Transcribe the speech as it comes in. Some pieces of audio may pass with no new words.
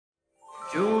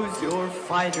Choose your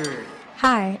fighter.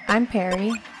 Hi, I'm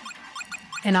Perry.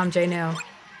 And I'm Jvy Nel,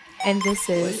 And this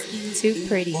is Too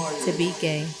Pretty to Be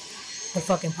Gay. the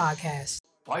fucking podcast.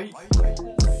 Fight.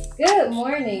 Good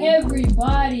morning,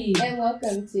 Everybody, and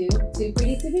welcome to Too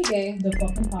Pretty to Be Gay. the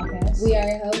fucking podcast. We are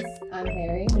your hosts. I'm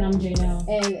Perry, And I'm Jvy Nel.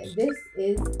 and this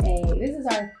is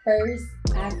our first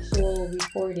actual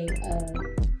recording of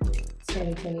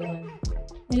 2021.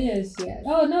 It is. Yes.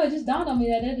 Oh no, it just dawned on me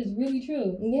that is really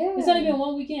true. Yeah, It's only been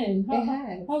one weekend. It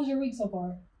has. How was your week so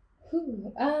far?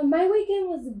 Whew. My weekend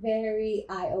was very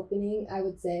eye-opening, I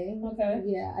would say. Okay.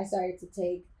 Yeah, I started to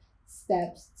take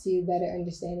steps to better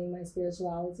understanding my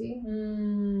spirituality.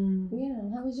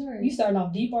 Yeah, how was yours? You starting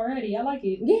off deep already. I like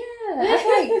it. Yeah, I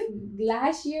feel like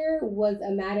last year was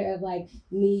a matter of like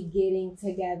me getting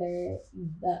together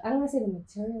I don't want to say the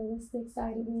materialistic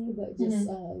side of me, but just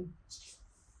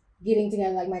getting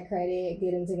together like my credit,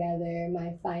 getting together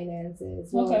my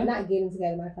finances. Well, Okay. not getting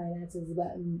together my finances,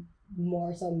 but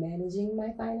more so managing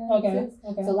my finances.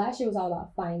 Okay. So last year was all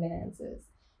about finances.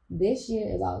 This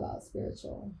year is all about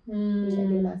spiritual. I'm trying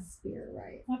to get my spirit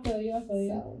right. I feel you.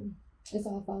 So it's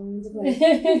all falling into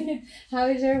place.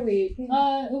 How was your week? It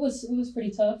was pretty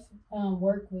tough.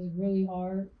 Work was really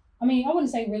hard. I mean, I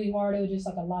wouldn't say really hard. It was just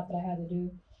like a lot that I had to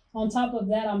do. On top of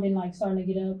that, I've been like starting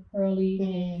to get up early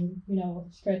and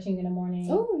stretching in the morning.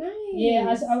 Oh, nice.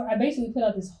 Yeah, I basically put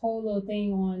out this whole little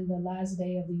thing on the last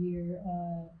day of the year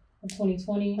of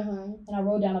 2020, and I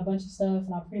wrote down a bunch of stuff,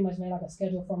 and I pretty much made like a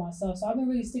schedule for myself. So I've been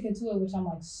really sticking to it, which I'm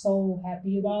like so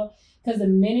happy about. Because the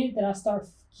minute that I start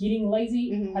getting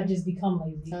lazy, I just become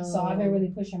lazy. So I've been really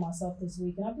pushing myself this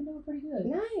week, and I've been doing pretty good.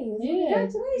 Nice. Yeah.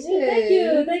 Congratulations.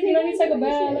 Yeah, thank you. Let me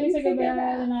take a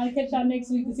bath, and I'll catch y'all next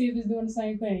week to see if it's doing the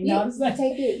same thing. Yeah, No,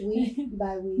 take it week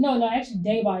by week. No, actually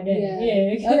day by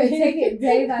day. Yeah. Okay, take it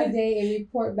day by day and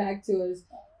report back to us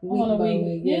week On a by week.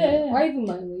 week. Yeah. Or even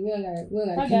monthly. We don't I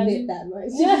gotta got commit you. that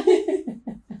much.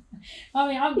 I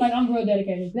mean, I'm real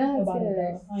dedicated No, that's about it good.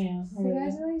 though. I am. I really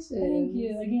am. Congratulations. Thank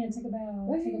you. Again, take a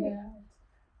bow. Take a bow.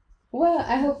 Well,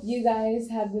 I hope you guys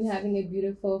have been having a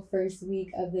beautiful first week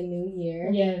of the new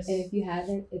year. Yes. And if you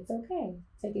haven't, it's okay.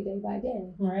 Take it day by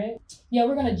day. Right. Yeah,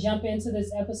 we're gonna jump into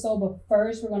this episode, but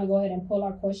first we're gonna go ahead and pull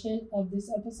our question of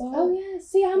this episode. Oh yeah.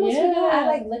 See, I almost forgot. I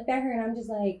like looked at her and I'm just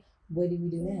like, what do we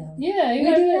do now? Yeah, we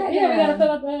gotta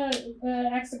fill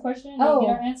out ask the question and get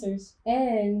our answers.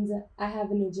 And I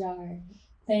have a new jar.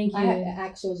 Thank you. I have an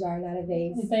actual jar, not a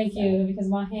vase. Thank you, because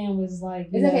my hand was like.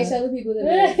 It's okay. Show the people the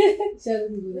vase. Show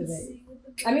the people the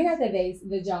vase. I mean, not the vase,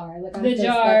 the jar. Like I'm the still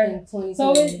jar. stuck in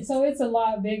 2020. So it's a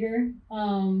lot bigger,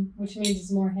 which means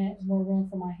it's more room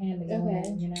for my hand to go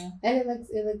in, And it looks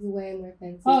way more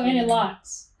fancy. Oh, and it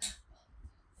locks.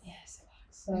 Yes, it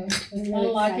locks. So I'm really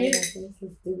unlock excited it. about this.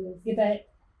 Let's do this. Get that.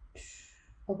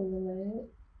 Open the lid.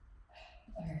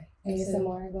 All right. And get some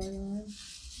more going on.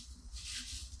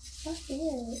 That's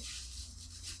it.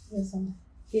 Listen.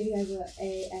 Give you guys a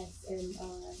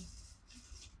ASMR.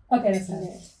 Okay, that's fine.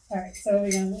 Okay. All right, so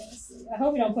we're gonna see. I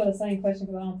hope you don't put the same question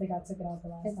because I don't think I took it off the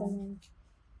last It's time. okay.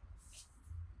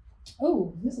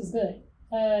 Oh, this is good.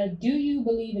 Do you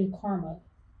believe in karma?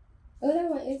 Oh, that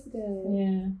one is good.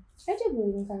 Yeah. I do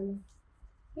believe in karma.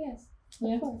 Yes.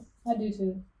 Yeah. Of course. I do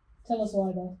too. Tell us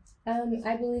why though.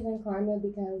 I believe in karma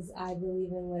because I believe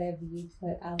in whatever you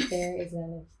put out there is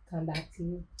gonna come back to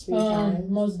you 3 times.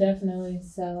 Most definitely.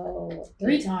 So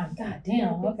 3 times. God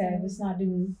damn. Okay, let's not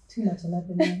do too much of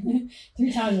nothing. Then.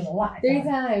 3 times is a lot. 3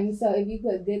 times. So if you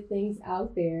put good things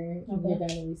out there, Okay. you're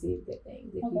gonna receive good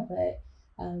things. If you put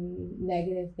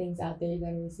negative things out there, you're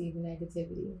gonna receive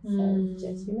negativity. So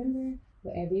just remember,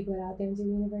 whatever you put out there into the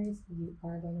universe, you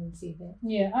are gonna receive it.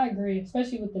 Yeah, I agree,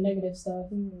 especially with the negative stuff.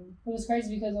 Mm-hmm. It was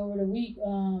crazy because over the week,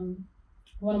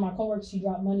 one of my coworkers, she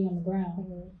dropped money on the ground.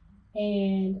 Mm-hmm.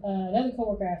 And another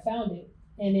coworker had found it,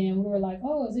 and then we were like,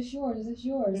 "Oh, is this yours? Is this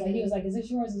yours?" Like he was like, "Is this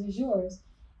yours? Is this yours?"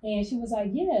 And she was like,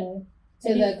 "Yeah."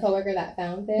 So the coworker that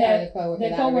found it, or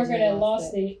the coworker that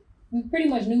lost it, we pretty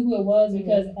much knew who it was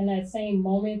because in that same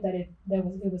moment that it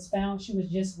was found, she was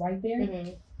just right there.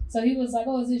 Mm-hmm. So he was like,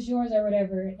 "Oh, is this yours or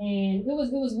whatever?" And it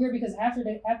was weird because after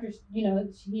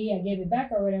he had gave it back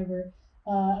or whatever.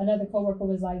 Another coworker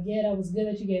was like, "Yeah, that was good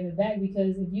that you gave it back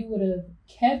because if you would have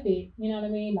kept it, you know what I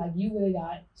mean? Like you would have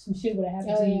got some shit would have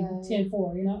happened to you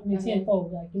tenfold,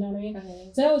 tenfold, like you know what I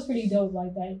mean? So that was pretty dope.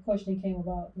 Like that question came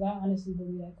about. Because I honestly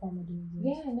believe that karma does exist.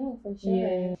 Yeah, no, for sure.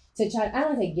 Yeah. To try, I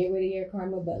don't want to say get rid of your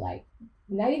karma, but like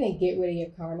not even get rid of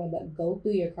your karma, but go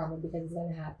through your karma because it's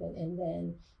gonna happen, and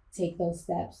then take those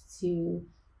steps to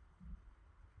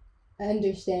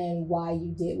understand why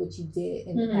you did what you did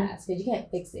in the past, because you can't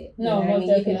fix it. You No, know what I mean?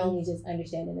 definitely. You can only just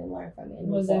understand it and learn from it and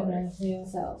move Most forward. definitely, yeah.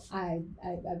 So I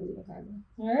believe in karma.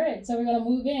 All right, so we're gonna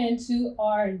move into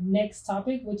our next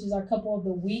topic, which is our couple of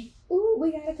the week. Ooh,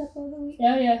 we got a couple of the week.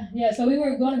 Yeah. So we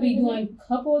were going to be doing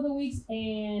couple of the weeks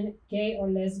and gay or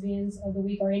lesbians of the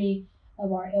week, or any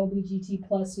of our LGBT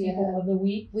plus people of the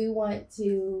week. We want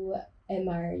to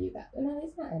admire you guys. No,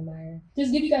 it's not admire.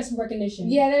 Just give you guys some recognition.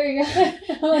 Yeah, there we go.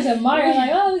 I was admire,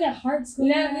 like, oh, we got hearts. No,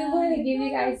 we want to give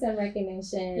you guys some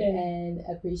recognition and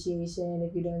appreciation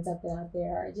if you're doing something out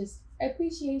there, or just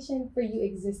appreciation for you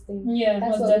existing. Yeah,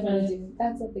 that's most what definitely. we do.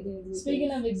 That's what the gays do.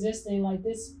 Speaking of existing, like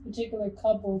this particular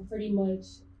couple pretty much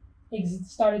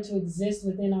started to exist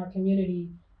within our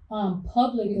community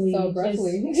publicly. So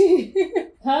abruptly.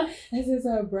 Huh? I said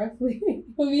so abruptly.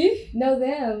 Who, you? No,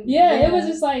 them. Yeah, it was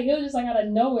just like out of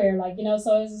nowhere, like, you know.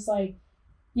 So it's just like,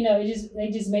 you know,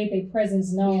 they just made their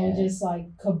presence known, just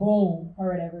like kaboom or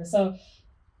whatever. So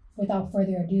without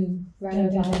further ado, drum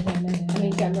roll.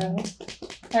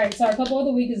 All right, so our couple of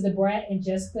the week is the Brat and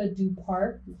Jessica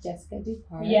Dupart.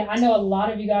 Yeah, I know a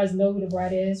lot of you guys know who the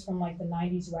Brat is from like the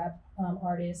 90s rap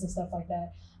artists and stuff like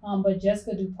that. But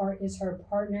Jessica Dupart is her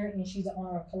partner, and she's the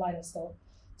owner of Kaleidoscope.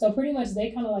 So pretty much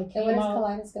they kind of like came out. And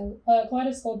what is Kaleidoscope?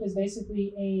 Kaleidoscope is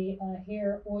basically a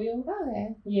hair oil. Oh,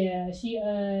 okay. Yeah, she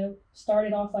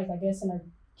started off like, I guess, in her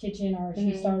kitchen, or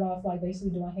she started off like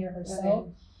basically doing hair herself.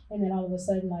 Okay. And then all of a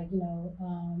sudden, like, you know,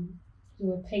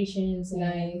 with patience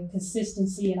and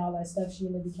consistency and all that stuff, she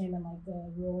ended up becoming like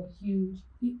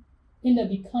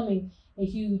becoming a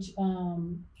huge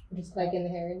like in the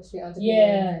hair industry,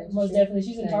 most definitely.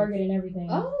 She's in Target and everything.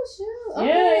 Oh shoot! Okay,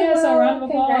 yeah. So round of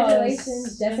applause.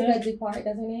 Congratulations, Jessica Dupart.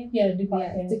 That's her name. Yeah,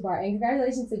 Dupart. Yeah, Dupart, and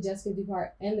congratulations to Jessica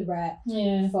Dupart and the Brat.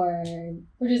 For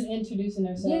just introducing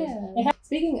herself. Yeah.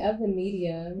 Speaking of the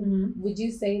media, would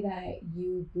you say that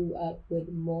you grew up with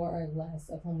more or less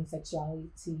of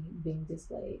homosexuality being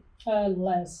displayed?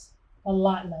 Less, a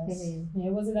lot less. Yeah,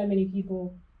 it wasn't that many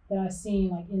people that I seen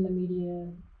like in the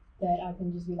media that I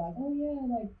can just be like, oh yeah,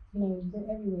 like, you know, you're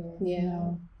everywhere. Yeah. You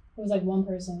know? It was like one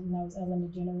person, and that was Ellen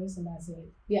DeGeneres, and that's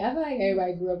it. Yeah, I feel like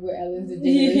everybody grew up with Ellen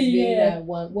DeGeneres being that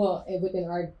one. Well, within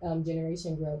our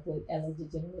generation, grew up with Ellen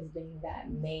DeGeneres being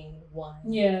that main one.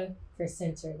 Yeah. For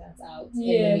censor that's out in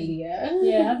the media.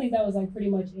 Yeah, I think that was like pretty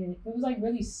much it. It was like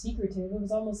really secretive. It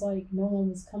was almost like no one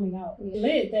was coming out.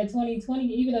 Lit that 2020,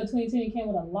 even though 2020 came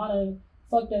with a lot of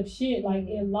fucked up shit, like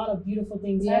a lot of beautiful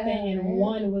things happened, and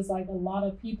one was like a lot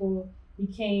of people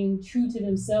became true to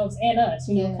themselves and us,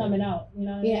 you know, coming out, you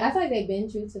know what I mean? I feel like they've been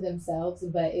true to themselves,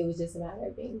 but it was just a matter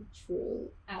of being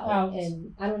true out.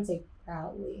 And I don't say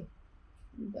proudly,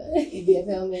 but you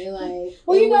feel me? Like,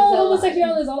 well, you know,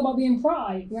 homosexuality is all about being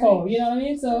prideful, you know what I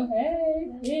mean? So,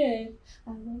 hey,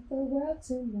 I want the world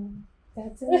to know.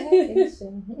 That's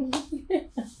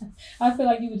I feel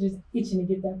like you were just itching to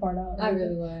get that part out. I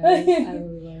really was.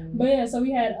 But yeah, so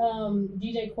we had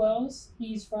DJ Quells.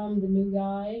 He's from The New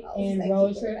Guy and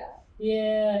Road Trip.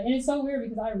 Yeah, and it's so weird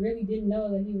because I really didn't know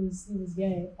that he was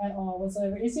gay at all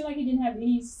whatsoever. It seemed like he didn't have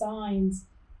any signs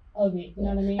of it. You know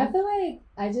what I mean? I feel like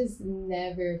I just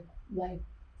never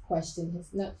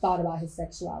thought about his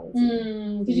sexuality.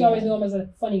 Because you always knew him as a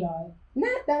funny guy.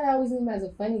 Not that I always knew him as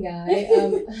a funny guy.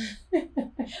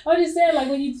 I'm just saying, like,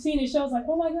 when you've seen his shows, like,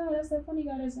 oh my god, that's that funny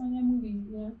guy that's on that movie.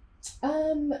 Yeah.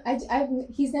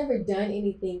 He's never done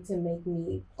anything to make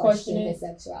me question his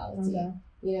sexuality. Okay.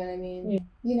 You know what I mean? Yeah.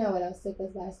 You know what else took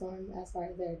us by storm as far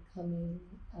as they're coming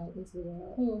out into the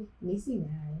world? Who? Niecy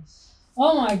Nash.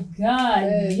 Oh my god,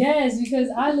 yes, because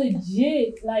I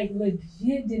legit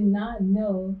did not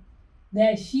know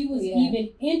that she was even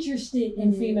interested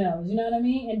in females, you know what I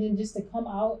mean? And then just to come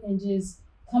out with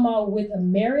a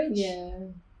marriage,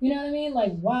 you know what I mean?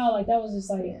 Like, wow, like that was just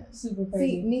like super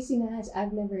crazy. See, Niecy Nash,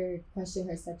 I've never questioned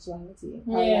her sexuality.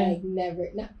 Or I've never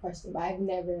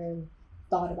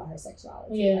thought about her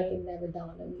sexuality. Yeah. Like, it never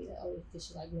dawned on me that, oh, does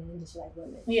she like men, does she like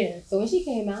women? Yeah. So when she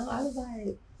came out, I was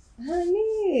like,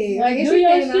 honey, like do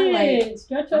your shit.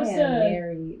 Stretch yourself. I am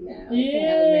married now.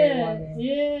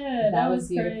 Yeah, that was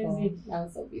beautiful. Crazy. That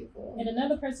was so beautiful. And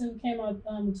another person who came out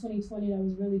in 2020 that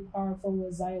was really powerful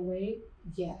was Zaya Wade.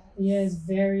 Yeah. Yes,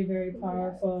 very, very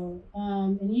powerful.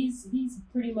 And he's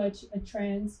pretty much a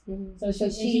trans. Mm-hmm. So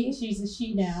she's a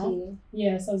she now.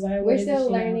 Yeah. So Zaya Wade. We're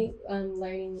still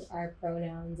learning our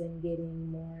pronouns and getting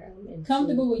more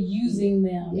comfortable with using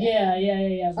them.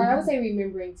 Yeah. Or I would say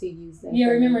remembering to use them. Yeah,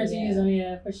 remembering to use them.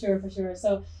 Yeah, for sure.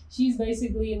 So she's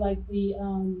basically like the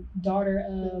daughter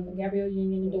of Gabrielle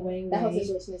Union and Dwayne That whole Wade.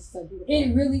 situation is so beautiful.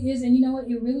 It really is, and you know what?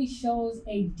 It really shows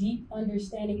a deep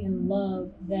understanding and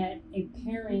love that a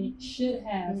parent should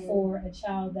have for a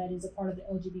child that is a part of the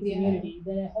LGBT community.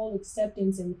 That whole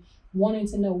acceptance and wanting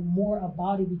to know more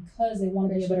about it because they want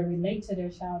to be able to relate to their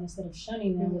child instead of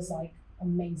shunning them was like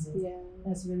amazing. Yeah,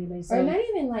 that's really amazing. Or not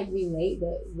even like relate,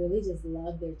 but really just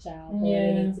love their child for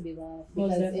where they need to be loved.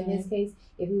 Because in his case,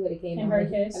 if he would have came out,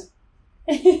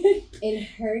 in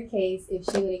her case, if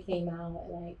she would have came out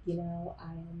like, you know,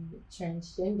 I am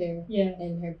transgender,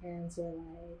 and her parents were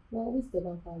like, well, we still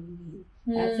gonna call you he.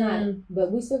 That's not,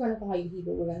 but we still gonna call you he,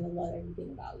 but we're gonna love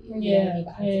everything about you. You know what I mean?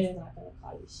 But I'm just not gonna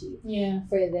call you she. Yeah.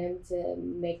 For them to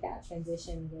make that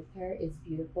transition with her is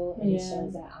beautiful, and it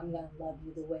shows that I'm gonna love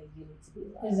you the way you need to be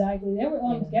loved. Exactly. They were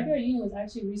Gabrielle Union was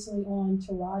actually recently on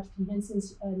Taraji P.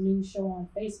 Henson's new show on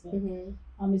Facebook.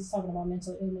 It's talking about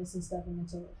mental illness and stuff and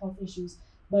mental health issues.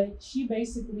 But she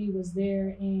basically was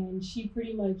there and she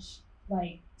pretty much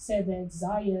like said that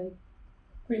Zaya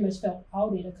pretty much felt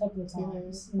outed a couple of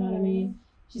times. You know what I mean?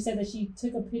 She said that she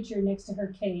took a picture next to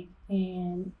her cake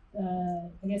and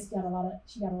I guess she got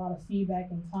a lot of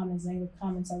feedback and comments, negative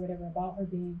comments or whatever about her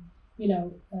being, you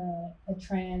know, a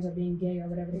trans or being gay or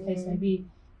whatever the case may be.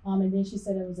 And then she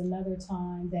said there was another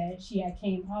time that she had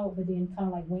came out but then kind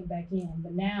of like went back in.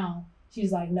 But now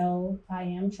she's like, no, I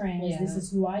am trans. This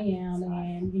is who I am,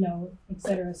 and, you know,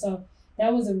 etc. So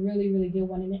that was a really, really good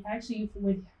one. And actually,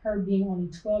 with her being only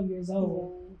 12 years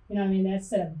old, you know what I mean, that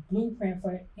set a blueprint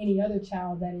for any other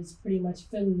child that is pretty much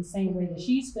feeling the same way that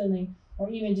she's feeling, or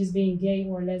even just being gay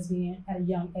or lesbian at a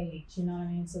young age. You know what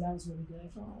I mean? So that was really good.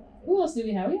 Who else do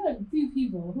we have? We had a few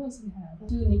people. Who else do we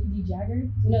have? Nikki D. Jagger,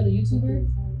 you know, the YouTuber?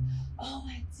 Oh,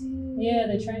 I do.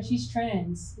 Yeah, she's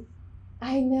trans.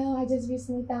 I know. I just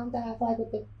recently found out. I feel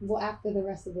like after the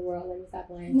rest of the world. Let me stop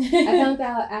lying. I found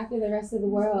out after the rest of the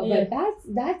world, but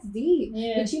that's deep.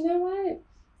 Yeah. But you know what?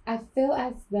 I feel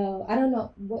as though I don't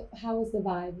know how is the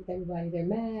vibe with everybody. They're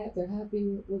mad. They're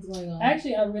happy. What's going on?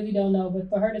 Actually, I really don't know. But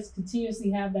for her to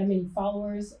continuously have that many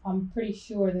followers, I'm pretty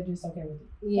sure they're just okay with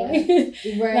it.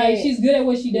 Yeah, right. Like she's good at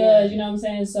what she does. You know what I'm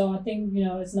saying? So I think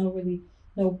it's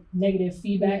no negative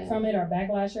feedback from it or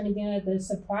backlash or anything like that. The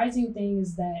surprising thing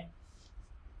is that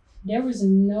there was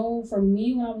for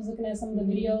me when I was looking at some of the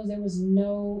videos, there was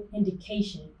no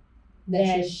indication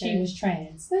that she was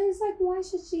trans. But it's like, why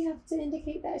should she have to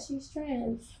indicate that she's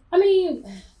trans? I mean,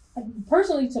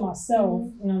 personally to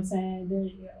myself, you know what I'm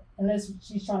saying? Unless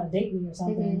she's trying to date me or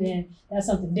something, then that's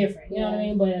something different. You know what I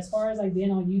mean? But as far as like being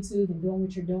on YouTube and doing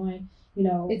what you're doing, you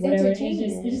know, it's whatever, it's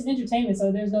just entertainment.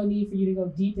 So there's no need for you to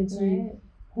go deep into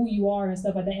who you are and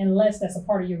stuff like that, unless that's a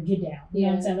part of your get down. You know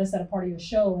what I'm saying? Unless that's a part of your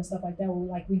show and stuff like that,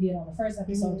 like we did on the first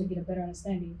episode to get a better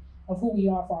understanding of who we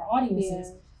are for our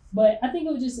audiences. But I think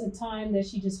it was just a time that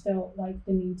she just felt like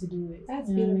the need to do it. That's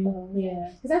beautiful. I mean?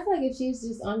 Yeah. Because I feel like if she's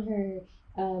just on her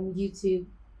YouTube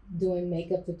doing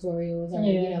makeup tutorials or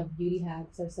you know, beauty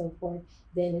hacks or so forth,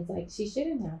 then it's like she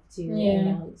shouldn't have to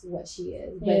announce what she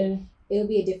is. But it would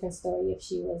be a different story if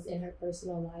she was in her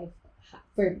personal life.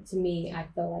 To me, I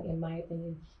feel like, in my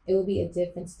opinion, it would be a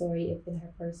different story if in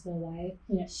her personal life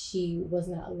she was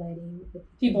not letting the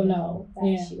people know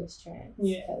that she was trans.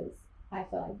 Because I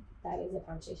feel like that is a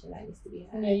conversation that needs to be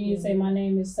had. Yeah, you need to say my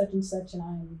name is such and such and I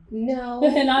am. No,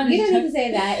 you don't need to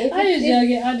say that. If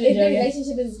the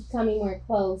relationship is becoming more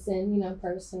close and, you know,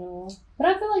 personal. But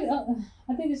I feel like,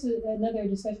 I think this is another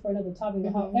discussion for another topic.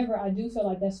 However, I do feel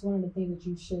like that's one of the things that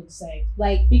you should say.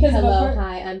 Like, because hello,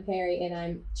 hi, I'm Perry and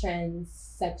I'm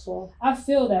transsexual. I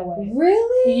feel that way.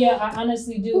 Really? Yeah, I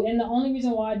honestly do. And the only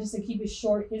reason why, just to keep it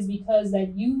short, is because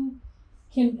that you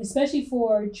can, especially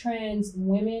for trans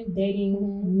women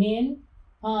dating men,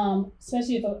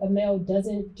 especially if a male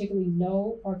doesn't particularly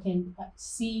know or can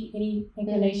see any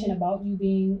inclination about you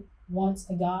being once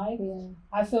a guy,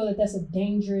 I feel that that's a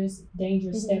dangerous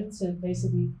step to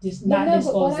basically just not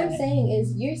disclose that. But what I'm saying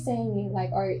is, you're saying like,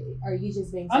 are you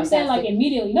just being sarcastic? I'm saying like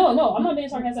immediately. No, I'm not being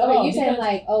sarcastic at all. You're saying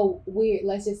like,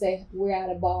 let's just say we're at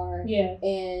a bar,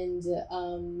 and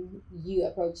you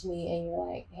approach me and you're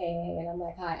like, hey, and I'm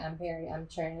like, hi, I'm Perry, I'm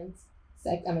trans,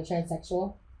 I'm a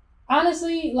transsexual.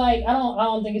 Honestly, like I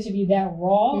don't think it should be that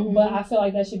raw, but I feel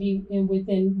like that should be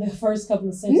within the first couple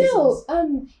of sentences.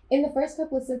 No, in the first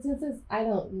couple of sentences, I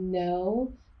don't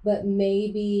know, but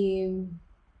maybe.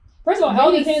 First of all, it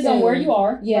all depends on where you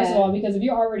are. Yeah. First of all, because if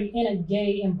you're already in a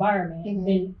gay environment,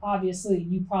 then obviously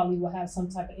you probably will have some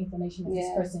type of inclination that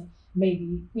this person may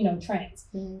be, you know, trans.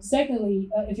 Secondly,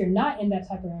 if you're not in that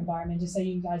type of environment, just say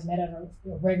you guys met at a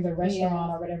regular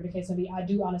restaurant or whatever the case may be, I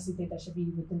do honestly think that should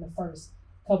be within the first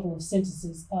couple of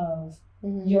sentences of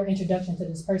your introduction to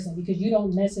this person, because you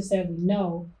don't necessarily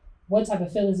know what type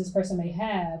of feelings this person may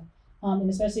have, and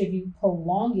especially if you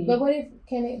prolong it. But what if,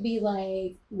 can it be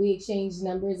like we exchange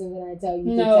numbers and then I tell you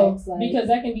no, text, like, because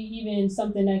that can be even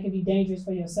something that can be dangerous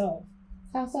for yourself.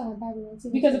 How so? I probably won't see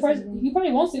because the person, you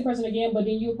probably won't see the person again, but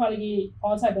then you'll probably get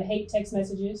all type of hate text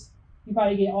messages. You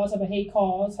probably get all type of hate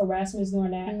calls, harassments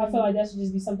during that. I feel like that should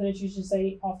just be something that you should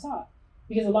say off top,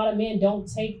 because a lot of men don't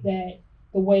take that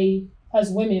the way us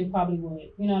women probably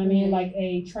would. You know what I mean? Like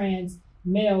a trans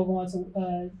male going to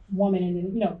a woman and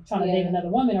then, you know, trying to date another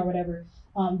woman or whatever.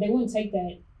 They wouldn't take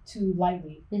that too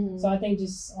lightly. So I think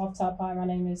just off top, hi, my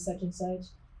name is such and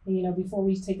such. And, you know, before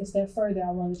we take a step further,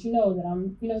 I want to let you know that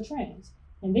I'm, you know, trans.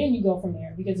 And then you go from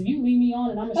there. Because if you leave me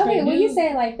on and I'm a straight dude. When you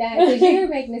say it like that, because you're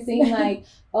making it seem like,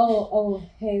 oh,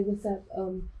 hey, what's up?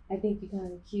 I think you're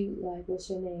kind of cute. Like, what's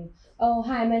your name? Oh,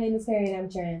 hi, my name is Perry and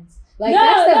I'm trans. Like,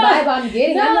 that's the vibe I'm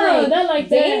getting. No, I'm like, not like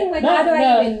dang, that. like, how do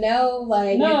I even know?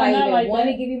 Like, if I even like want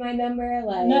to give you my number?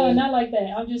 Like, no, not like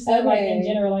that. I'm just saying, like, in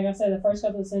general, like I said, the first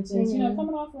couple of sentences, you know,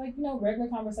 coming off, like, you know, regular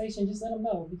conversation, just let them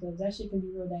know, because that shit can be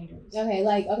real dangerous.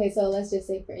 Okay, so let's just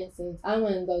say, for instance, I don't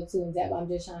want to go too in depth. I'm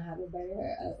just trying to have a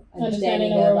better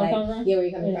understanding of, like, where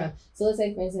you're coming from. So let's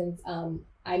say, for instance,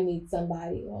 I meet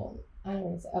somebody, I don't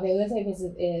want to say, okay, let's say, for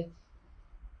instance, if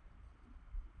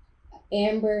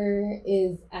Amber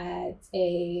is at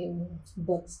a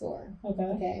bookstore.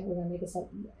 Okay, we're gonna make it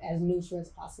something as neutral as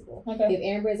possible. Okay. If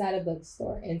Amber is at a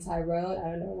bookstore and Tyrone, I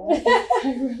don't know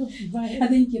why. I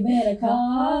think you better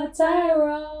call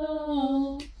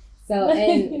Tyrone. So,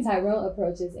 and Tyrone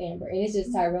approaches Amber, and it's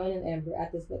just Tyrone and Amber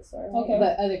at this bookstore. Right? Okay.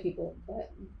 But other people,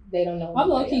 but they don't know. I'm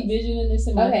low key visioning this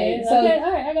in my head. So, okay,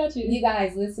 all right, I got you. You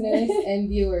guys, listeners and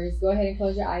viewers, go ahead and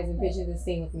close your eyes and picture this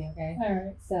scene with me, okay? All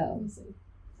right. So,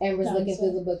 Amber's looking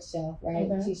through the bookshelf, right?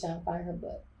 Okay. She's trying to find her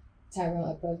book. Tyrone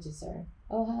approaches her.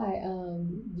 Oh, hi.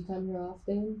 You come here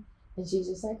often? And she's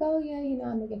just like, oh, yeah, you know,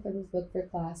 I'm looking for this book for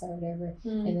class or whatever.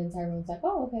 And then Tyrone's like,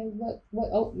 oh, okay, what?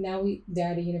 Oh, now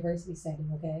they're at a university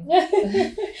setting,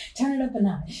 okay? Turn it up a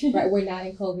notch. Right, we're not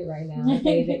in COVID right now,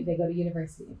 okay? They go to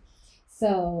university.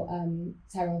 So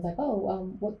Tyrone's like,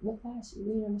 oh, what class?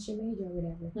 You know, what's your major or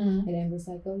whatever? And Amber's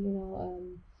like, oh, you know,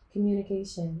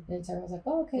 communication. And Tyrone's like,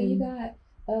 oh, okay, you got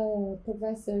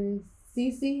Professor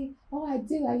Cece? Oh, I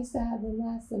do. I used to have them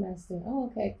last semester. Oh,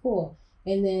 okay, cool.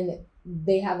 And then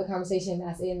they have a conversation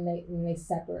that's in, and they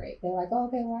separate. They're like, oh,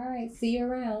 okay, well, all right, see you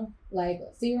around. Like,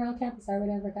 see you around campus or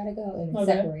whatever, gotta go. And they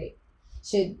separate.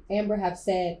 Should Amber have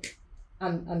said,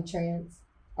 I'm trans?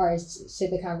 Or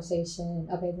should the conversation,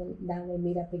 okay, then now they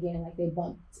meet up again, like they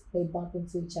bump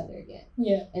into each other again.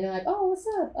 Yeah. And they're like, oh, what's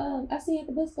up? I see you at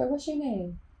the bookstore. What's your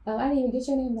name? I didn't even get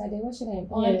your name that day. What's your name?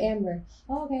 Oh, I'm Amber.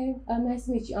 Oh, okay. Nice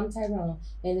to meet you. I'm Tyrone.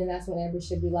 And then that's when Amber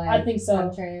should be like, I think so.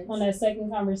 I'm trans. On that second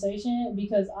conversation,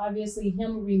 because obviously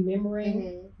him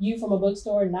remembering you from a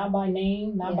bookstore, not by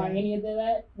name, not by any of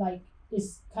that, like, it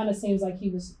kind of seems like he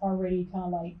was already kind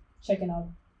of like checking out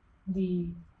the,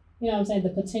 you know what I'm saying, the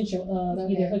potential of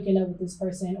either hooking up with this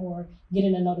person or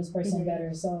getting to know this person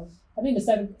better. So I think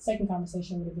the second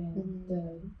conversation would have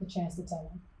been the chance to tell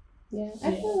him. Yeah.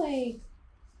 I feel like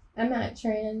I'm not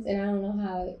trans, and I don't know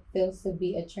how it feels to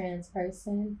be a trans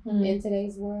person in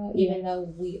today's world, even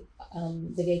though we,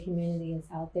 the gay community is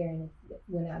out there and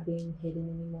we're not being hidden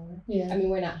anymore. I mean,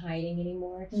 we're not hiding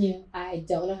anymore. I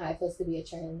don't know how it feels to be a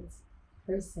trans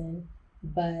person,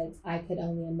 but I could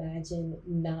only imagine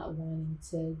not wanting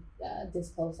to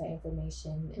disclose that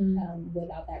information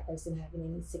without that person having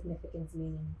any significance,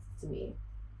 meaning to me.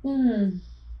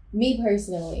 Me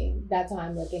personally, that's how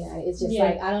I'm looking at it. It's just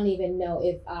like, I don't even know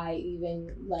if I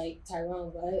even like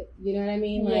Tyrone, but you know what I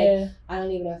mean? Like, I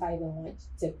don't even know if I even want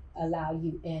to allow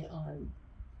you in on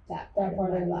that part of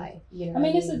my life. You know, I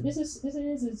mean, this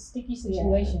is a sticky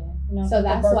situation. You know, so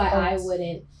that's why I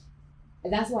wouldn't.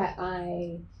 That's why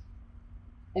I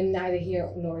am neither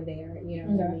here nor there. You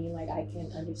know what I mean? Like, I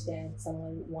can understand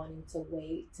someone wanting to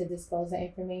wait to disclose that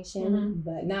information,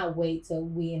 but not wait till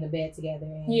we in the bed together.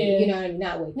 And, you know what I mean?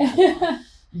 Not wait that long.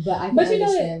 But I can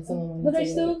understand someone. But they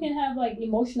still can have like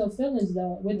emotional feelings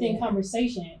though within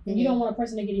conversation. You don't want a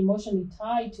person to get emotionally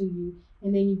tied to you,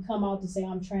 and then you come out to say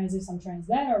I'm trans this, I'm trans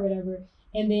that, or whatever,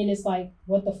 and then it's like,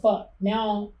 what the fuck?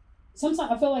 Now,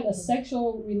 sometimes I feel like a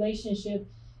sexual relationship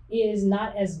is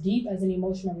not as deep as an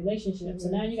emotional relationship. So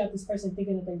now you got this person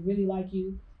thinking that they really like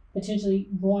you, potentially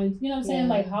going, you know what I'm saying?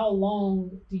 Like, how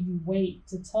long do you wait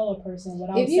to tell a person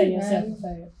without saying yourself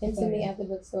into me at the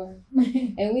bookstore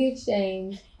and we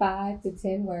exchange 5 to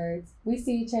 10 words, we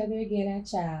see each other again at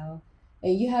chow,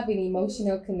 and you have an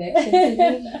emotional connection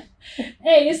to me.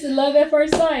 Hey, it's the love at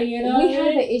first sight, you know. We have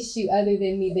an issue other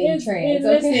than me being trans.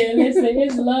 Okay? Listen,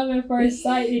 it's love at first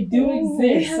sight. It do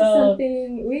exist. So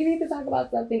we need to talk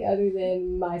about something other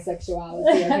than my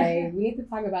sexuality, okay? We need to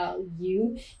talk about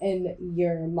you and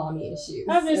your mommy issues.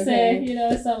 I'm just saying, you know,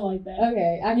 something like that.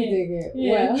 Okay, I can dig it.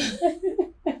 Yeah.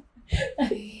 Well,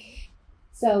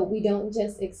 so we don't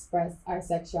just express our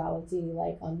sexuality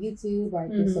like on YouTube or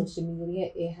through social media.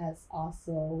 It has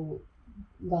also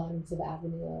gone into the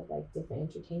avenue of like different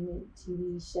entertainment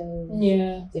TV shows,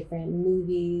 different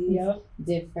movies,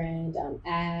 different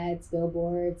ads,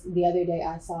 billboards. The other day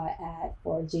I saw an ad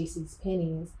for JC's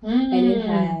Penney's, and it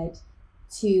had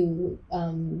two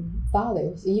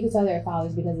fathers, and you can tell they're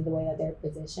fathers because of the way that they're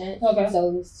positioned. Okay. So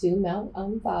it was two male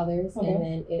fathers, and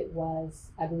then it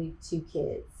was, I believe, two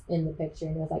kids in the picture,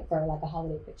 and it was like for like a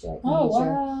holiday picture,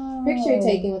 like picture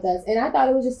taken with us. And I thought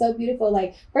it was just so beautiful.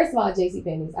 Like, first of all,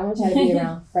 JCPenney's, I want y'all to be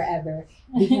around forever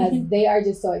because they are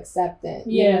just so acceptant.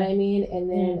 You know what I mean? And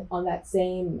then on that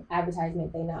same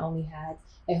advertisement, they not only had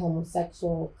a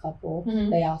homosexual couple,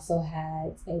 they also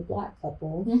had a Black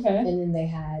couple, and then they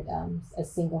had a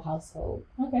single household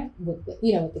with the,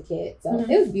 with the kids. So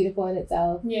it was beautiful in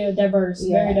itself. Diverse,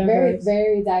 very diverse,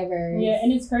 very diverse.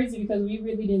 And it's crazy because we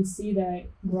really didn't see that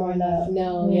growing up.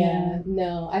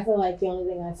 No. I feel like the only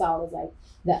thing I saw was like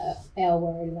the L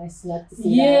word, and I snuck to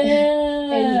see that.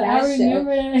 And that I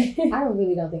remember that. I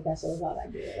really don't think that show was all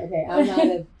that good. Okay, I'm not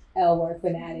a L word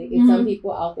fanatic. It's some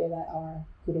people out there that are,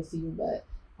 kudos to you, but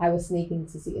I was sneaking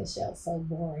to see a show so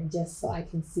boring just so I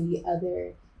can see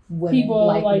other women people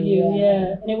like me. you,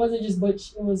 and it wasn't just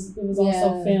butch. It was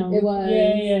also film. It was,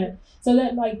 So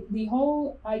that like the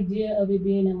whole idea of it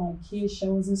being in like kids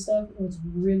shows and stuff was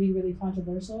really, really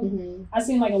controversial. I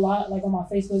seen like a lot like on my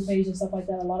Facebook page and stuff like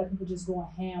that. A lot of people just going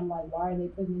ham like, why are they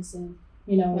putting this in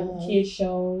kids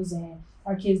shows, and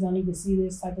our kids don't need to see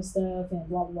this type of stuff and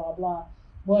blah blah blah.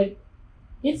 But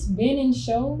it's been in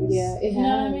shows, it has. You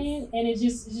know what I mean? And it's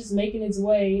just making its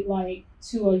way like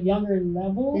to a younger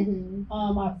level.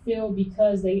 I feel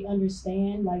because they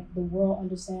understand, like the world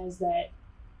understands that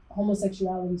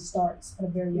homosexuality starts at a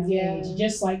very young age,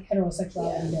 just like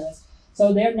heterosexuality does.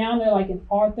 So they're like an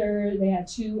author. They have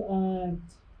two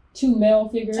male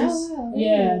figures.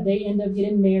 They end up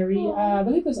getting married. I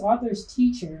believe it was Arthur's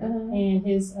teacher and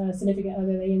his significant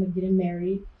other. They end up getting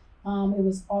married. It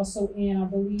was also in, I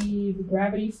believe,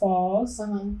 Gravity Falls,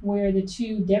 where the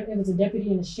two, it was a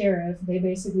deputy and a sheriff. They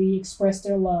basically expressed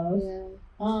their love.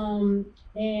 And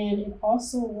it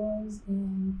also was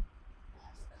in,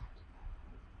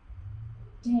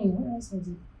 where else was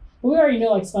it? Well, we already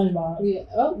know like SpongeBob. Yeah.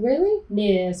 Oh, really?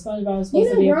 Yeah, SpongeBob was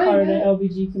supposed to be a part of the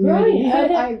LBG community.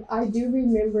 I do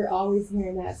remember always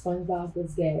hearing that SpongeBob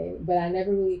was gay, but I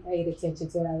never really paid attention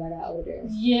to it as I got older.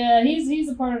 Yeah, he's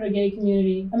a part of the gay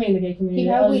community. I mean, the gay community. He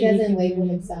probably doesn't community. label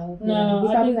himself. No,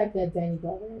 he's probably like the Danny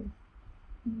Glover.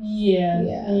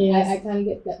 I kind of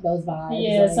get those vibes.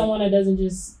 Yeah, like, someone that doesn't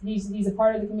just he's a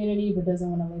part of the community but doesn't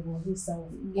want to label himself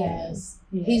as.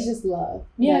 He's just love.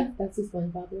 That's who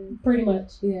SpongeBob is. Pretty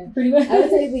much. Yeah, pretty much. I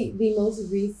would say the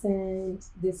most recent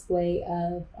display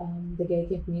of the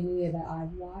gay community that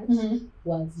I've watched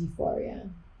was Euphoria.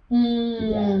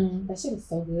 That shit is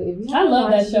so good. I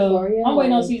love that show. Euphoria, I'm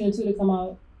waiting on season 2 to come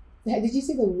out. Did you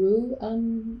see the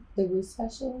Rue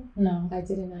special? No, I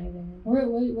didn't either.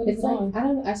 What is it's it like on? I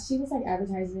don't know. She was like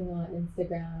advertising on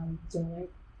Instagram during like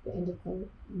the end of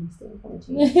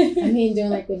quarantine. I mean,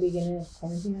 during like the beginning of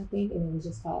quarantine, I think, and it was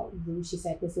just called Rue. She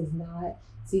said, "This is not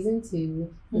season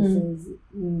 2. This is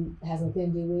has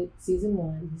nothing to do with season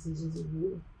 1. This is just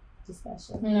Rue, just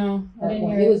special." No, I didn't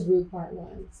hear it. It was Rue part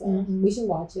 1, so we should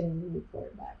watch it and then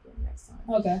report back next time.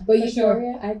 Okay, but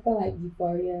Euphoria, I feel like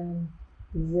Euphoria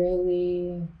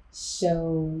really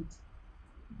showed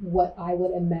what I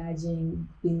would imagine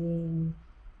being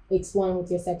exploring with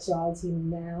your sexuality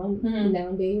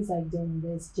nowadays, like during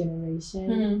this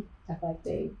generation. I feel like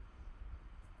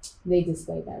they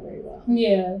displayed that very well.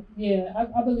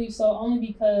 I believe so, only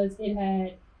because it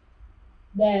had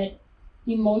that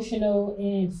emotional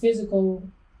and physical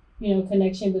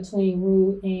connection between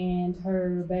Rue and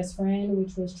her best friend,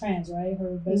 which was trans, right?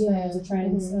 Her best friend was a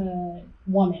trans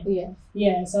woman.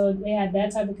 Yeah. So they had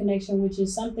that type of connection, which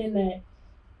is something that,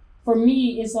 for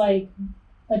me, it's like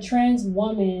a trans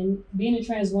woman, being a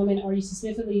trans woman, are you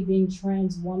specifically being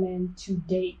trans woman to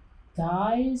date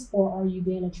guys, or are you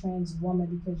being a trans woman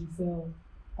because you feel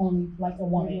only like a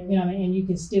woman, you know what I mean? And you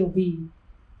can still be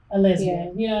a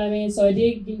lesbian, you know what I mean? So it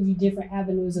did give you different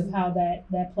avenues of how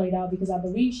that played out, because I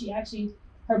believe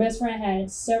her best friend had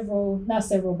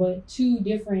two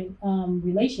different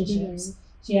relationships.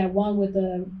 She had one with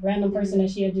a random person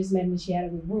that she had just met, and she had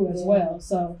it with Rue as well.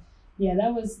 So yeah,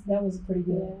 that was pretty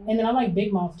good. Yeah. And then I like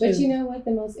Big Mouth too. But you know what?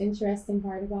 The most interesting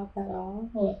part about that all,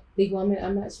 what? The woman,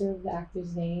 I'm not sure of the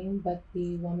actor's name, but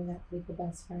the woman that played the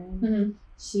best friend,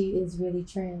 she is really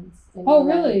trans. Oh,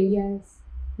 really? Yes.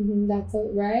 That's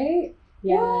right.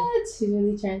 Yeah, what? She's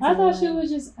really trans. I thought she was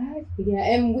just acting. Yeah,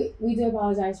 and we do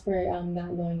apologize for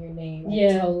not knowing your name.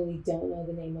 I totally don't know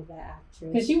the name of that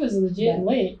actress. Because she was legit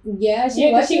lit. Yeah,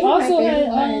 she was. She also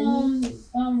had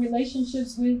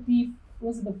relationships with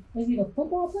was he the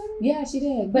football player? Yeah, she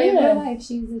did. But in real life,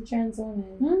 she's a trans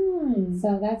woman.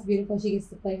 So that's beautiful. She gets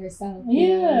to play herself.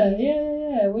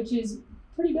 Yeah, which is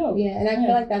pretty dope. Yeah, and I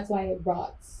feel like that's why it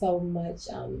brought so much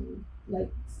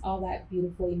like all that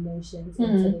beautiful emotions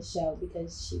into the show,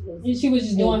 because she was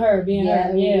just doing her, being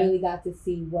her. We really got to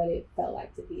see what it felt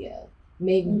like to be a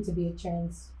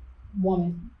trans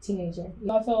woman, teenager.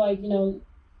 I feel like,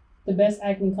 the best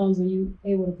acting comes when you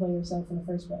able to play yourself in the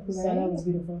first place. Right. So that was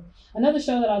beautiful. Another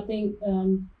show that I think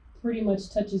pretty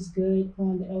much touches good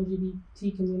on the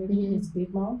LGBT community is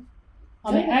Big Mouth.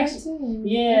 I mean,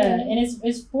 actually, and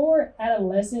it's for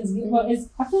adolescents. Well,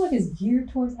 I feel like it's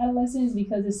geared towards adolescents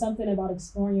because it's something about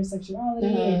exploring your sexuality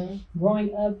and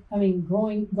growing up. I mean,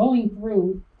 going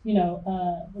through,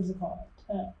 what's it called?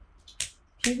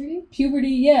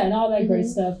 Puberty, and all that great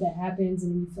stuff that happens,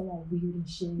 and you feel all weird and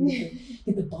shit. You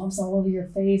get the bumps all over your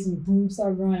face, and your boobs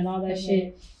start growing, and all that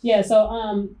shit. Yeah,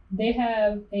 so they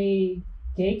have a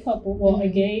gay couple, a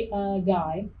gay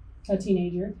guy, a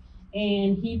teenager.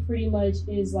 And he pretty much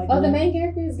is like... Oh, the main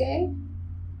character is gay?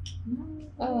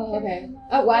 Oh, okay.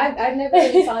 Oh, well, I never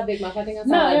really saw Big Mouth. I think I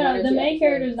saw the main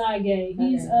character is not gay.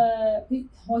 He's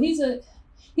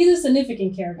he's a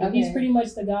significant character. Okay. He's pretty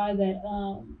much the guy that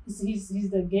he's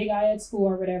the gay guy at school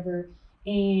or whatever,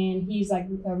 and he's like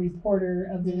a reporter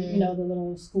of the the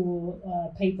little school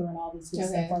paper and all this good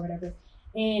stuff or whatever.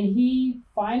 And he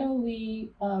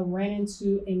finally ran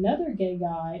into another gay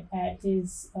guy at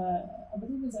his, I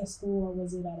believe it was at school, or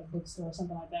was it at a bookstore or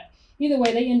something like that. Either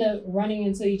way, they end up running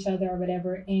into each other or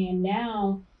whatever. And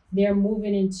now they're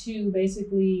moving into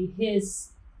basically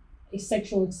his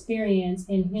sexual experience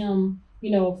and him,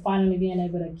 finally being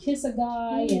able to kiss a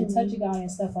guy and touch a guy and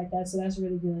stuff like that. So that's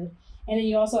really good. And then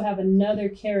you also have another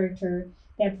character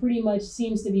that pretty much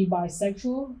seems to be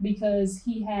bisexual because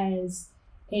he has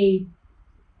he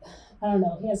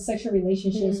has sexual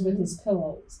relationships with his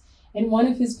pillows. And one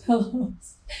of his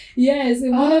pillows,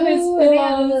 one of his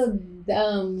pillows.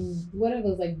 What are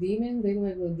those, like demons? They look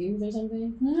like little demons or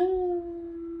something?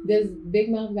 Does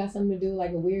Big Mouth got something to do with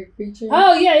like a weird creature?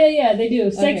 Oh, yeah, they do.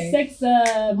 Sex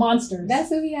monsters. That's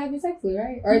who he having sex with,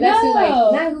 right? Or that's who, like,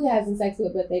 not who having sex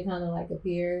with, but they kind of like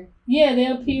appear. Yeah, they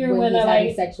appear when they're having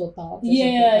like sexual thoughts.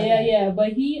 Yeah.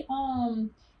 But he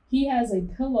has a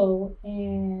pillow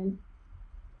and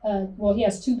he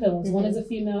has two pillows. One is a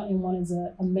female and one is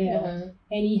a male,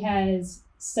 and he has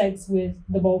sex with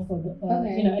the both of them.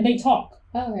 And they talk.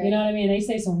 You know what I mean? They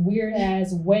say some weird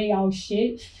ass way out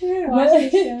shit.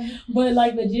 But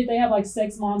like legit, they have like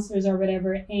sex monsters or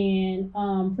whatever, and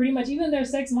pretty much even their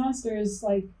sex monsters,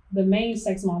 like the main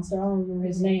sex monster, I don't remember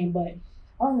his name, but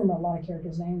I don't remember a lot of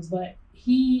characters' names, but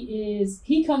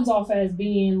he comes off as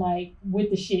being like with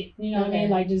the shit. You know what I mean?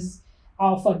 Like just,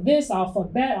 I'll fuck this, I'll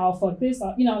fuck that, I'll fuck this,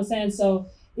 you know what I'm saying? So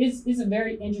it's a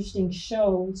very interesting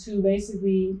show to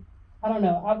basically, I don't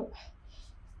know,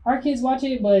 our kids watch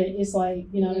it, but it's like,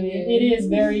 you know what I mean? It is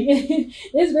very,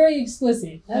 it's very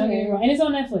explicit. And it's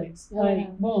on Netflix.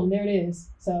 Like, boom, there it is.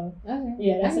 So,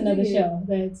 that's another show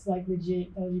that's like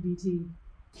legit LGBT.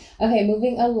 Okay,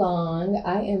 moving along.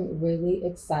 I am really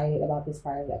excited about this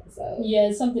part of the episode. Yeah,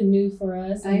 it's something new for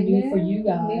us and new for you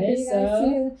guys.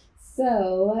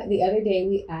 So the other day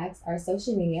we asked our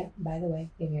social media, by the way,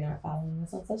 if you're not following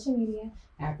us on social media,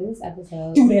 after this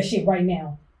episode, do that shit right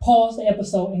now. Pause the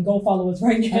episode and go follow us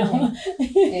right now.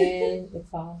 And it's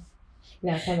paused.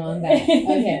 Now come on back.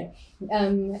 Okay.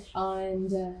 On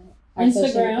our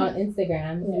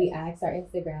Instagram, we asked our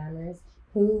Instagrammers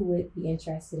who would be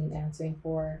interested in answering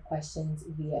 4 questions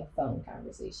via phone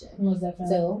conversation. Most definitely.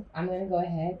 So I'm going to go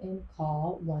ahead and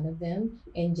call one of them,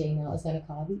 and Jvy Nel is going to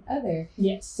call the other.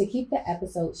 Yes. To keep the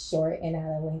episode short and at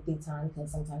a lengthy time,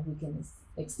 because sometimes we can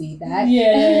exceed that.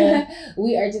 Yeah.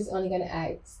 We are just only going to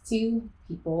ask 2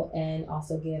 people and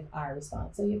also give our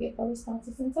response. So you get 4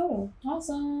 responses in total.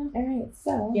 Awesome. All right.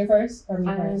 So you're first or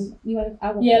me first? You want to?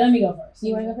 Let me go first.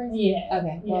 You want to go first? Yeah.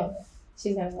 Okay. Well,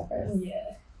 she's going to go first.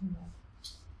 Yeah.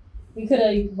 We could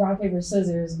have rock, paper,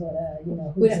 scissors, but who's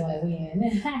going to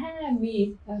win?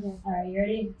 Me. Okay. All right, you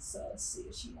ready? So let's see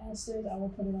if she answers. I will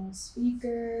put it on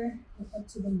speaker. Up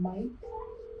to the mic.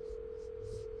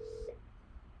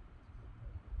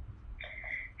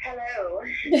 Hello.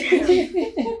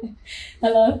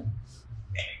 Hello.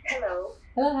 Hello.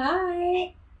 Hello,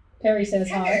 hi. Perry says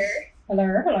hi.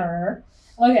 Hello. Hello.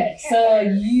 Okay, so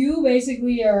you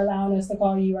basically are allowing us to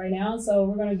call you right now, so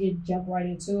we're gonna jump right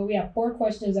into it. We have 4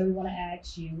 questions that we want to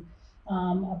ask you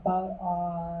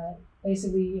about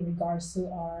basically in regards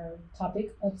to our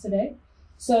topic of today.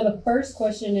 So the first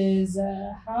question is,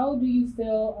 how do you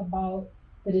feel about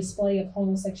the display of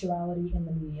homosexuality in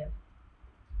the media?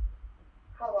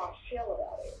 How do I feel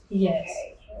about it? Yes.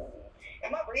 Okay.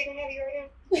 Am I breathing heavy right now?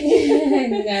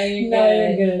 No,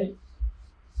 you're good.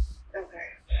 Okay.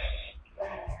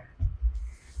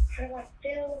 How do I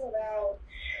feel about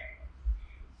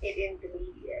it in the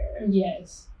media?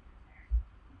 Yes.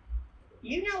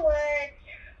 You know what?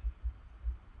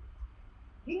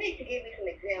 You need to give me some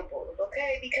examples,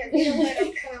 okay? Because you know what?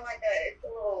 I'm kind of like it's a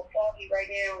little foggy right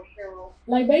now, so.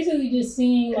 Like basically just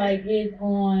seeing like it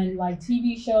on like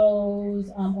TV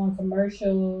shows, on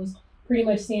commercials, pretty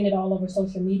much seeing it all over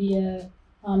social media.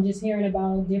 Just hearing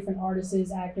about different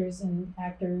actors and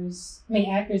actresses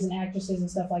and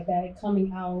stuff like that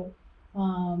coming out,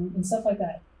 and stuff like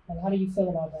that. Like, how do you feel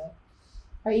about that?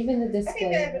 Or even the I think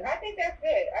display. that's good.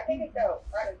 I think it's dope,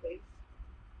 honestly.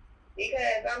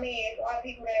 Because, I mean, it's a lot of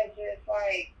people that's just,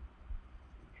 like,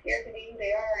 scared to be who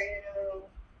they are, you know.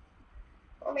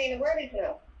 I mean, the world needs to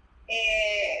know.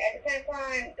 And at the same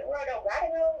time, the world don't gotta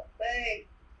know, but,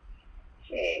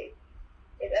 shit,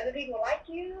 if other people like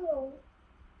you,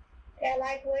 they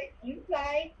like what you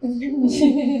like, you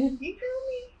feel me?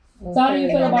 So how do you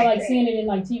feel about like seeing it in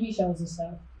like TV shows and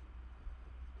stuff?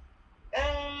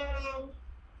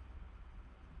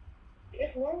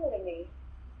 It's normal to me.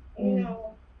 You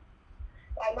know,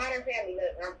 like Modern Family,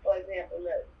 for example,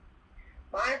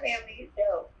 Modern Family is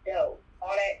dope. All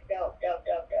that dope.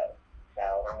 So,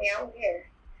 I mean, I don't care.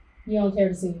 You don't care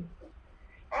to see it?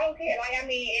 I don't care. Like, I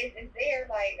mean, it's there.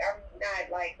 Like, I'm not,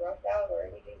 like, grossed out or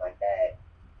anything like that.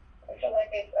 I feel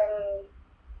like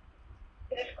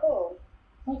it's cool.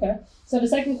 Okay. So the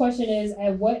second question is,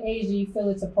 at what age do you feel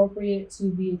it's appropriate to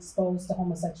be exposed to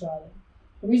homosexuality?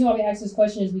 The reason why we ask this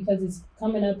question is because it's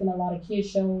coming up in a lot of kids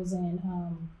shows and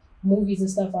movies and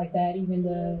stuff like that. Even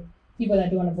the people that are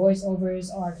doing the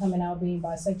voiceovers are coming out being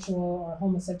bisexual or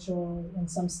homosexual in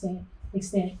some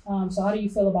extent. So how do you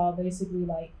feel about basically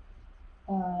like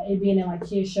it being in like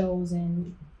kids shows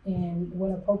and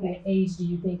what appropriate age do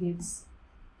you think it's,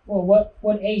 or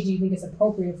what age do you think is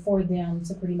appropriate for them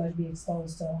to pretty much be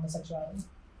exposed to homosexuality?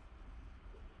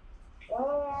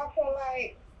 Well, I feel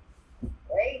like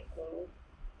grade school.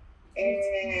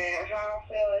 And how I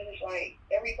feel is just like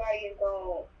everybody is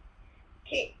going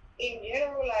to, in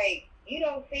general, like, you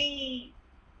don't see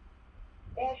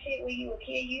that shit when you were a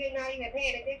kid. You're not even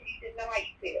paying attention. You just know how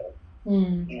you feel.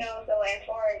 You know, so as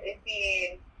far as you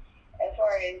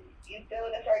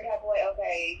feeling a certain type of way,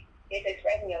 okay, it's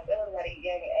expressing your feelings at a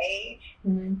young age.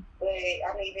 But,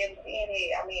 I mean, them seeing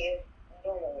it, I mean, it's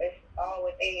normal. It's all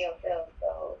within yourself.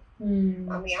 So, I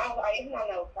mean, I just don't have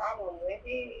no problem with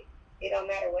it. It don't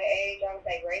matter what age. I would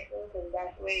say grade school, because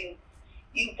that's when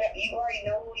you already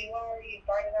know who you are. You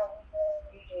finding out who you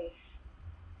are. You just,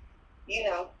 you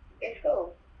know, it's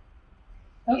cool.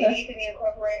 Okay. It needs to be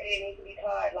incorporated. It needs to be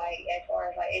taught, like, as far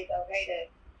as, like, it's okay to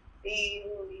be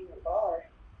who you are.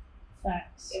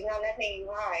 Facts. It's not nothing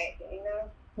you hide, you know?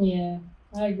 Yeah,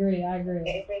 I agree.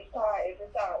 If it's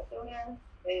taught sooner,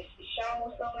 it's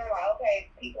shown sooner, like, okay,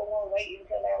 people won't wait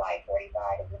until they're, like,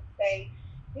 45 to just say,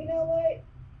 you know what?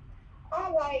 I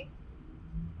like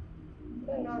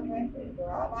putting on dresses,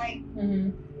 or I like,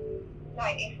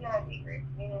 like, it's not a secret,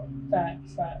 you know?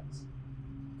 Facts.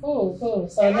 Cool.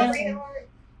 So am I breathing hard?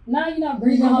 Nah, you're not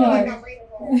breathing hard. I'm not breathing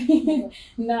hard.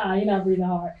 Nah, you're not breathing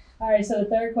hard. All right, so the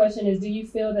third question is, do you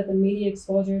feel that the media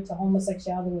exposure to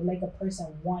homosexuality would make a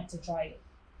person want to try it?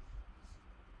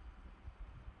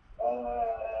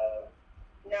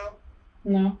 No.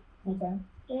 No? Okay.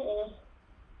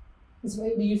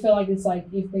 Do you feel like it's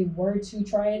like if they were to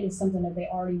try it, it's something that they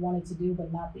already wanted to do,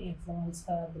 but not the influence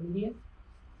of the media?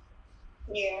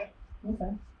 Yeah.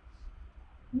 Okay.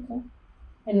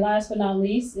 And last but not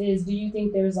least is, do you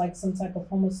think there's like some type of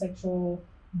homosexual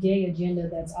gay agenda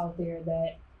that's out there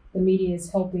that the media is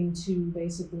helping to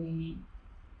basically,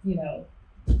 you know,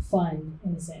 fund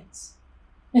in a sense?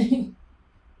 Is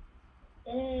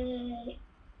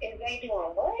they doing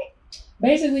what?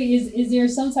 Basically, is there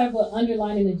some type of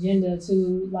underlying agenda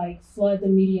to like flood the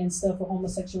media and stuff with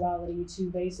homosexuality to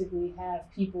basically have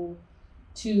people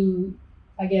to,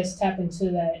 I guess, tap into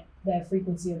that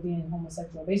frequency of being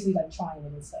homosexual, basically like trying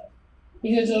it and stuff?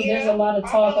 Because there's a lot of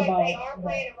talk about they are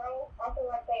playing a role. I feel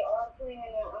like they are playing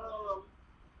a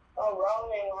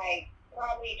role in like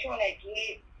probably trying to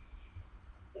get,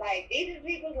 like, these is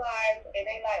people's lives, and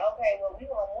they like, okay, well, we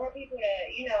want more people to,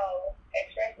 you know,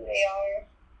 express who they are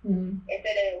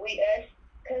instead of we us.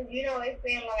 Because, you know, it's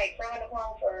been, like, frowned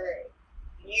upon for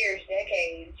years,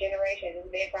 decades, generations.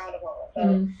 It's been frowned upon.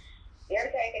 So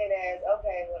they're taking it as,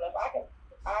 okay, well, if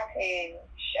I can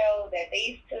show that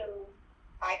these two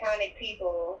iconic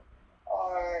people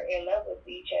are in love with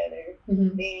each other,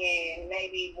 then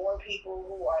maybe more people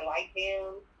who are like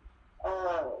them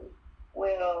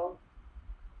will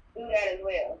do that as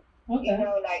well. Okay. You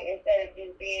know, like, instead of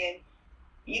just being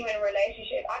you in a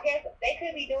relationship, I guess they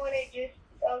could be doing it just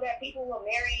so that people will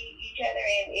marry each other,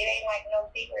 and it ain't like no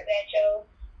secret that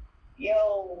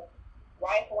your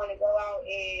wife want to go out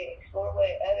and explore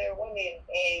with other women,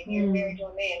 and you're married to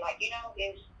a man. Like, you know,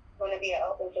 it's going to be an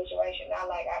open situation. Not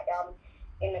like I'm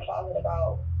in the closet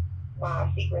about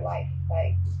my secret life.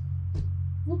 Like,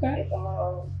 okay, it's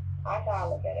all. That's how I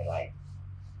look at it. Like,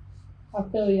 I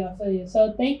feel you.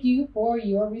 So thank you for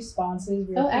your responses.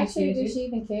 Actually, does she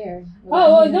even care?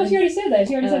 Oh, no, she already said that.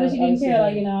 She already said that she didn't care.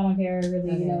 Like, you know, I don't care really.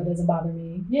 Okay. You know, it doesn't bother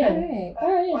me. Yeah.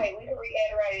 All right. Yeah. Wait, we can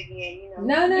reiterate it again. You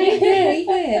know. No, you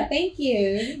good. Thank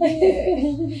you.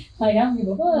 Like, I don't give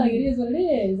a fuck. It is what it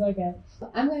is. Okay.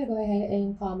 I'm gonna go ahead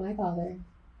and call my caller.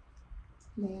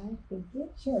 May I? Thank you.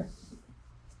 Sure.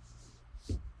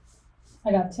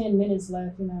 I got 10 minutes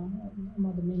left. You know, I'm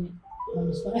on the minute.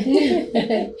 I'm just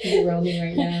fine. You're rolling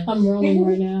right now. I'm rolling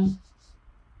right now.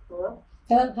 Hello?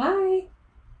 Hi.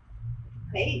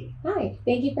 Hey. Hi.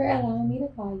 Thank you for allowing me to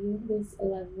call you this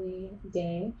lovely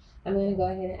day. I'm going to go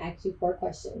ahead and ask you 4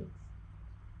 questions.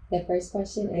 The first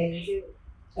question is... Shoot.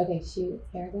 Okay, shoot.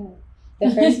 Here I go.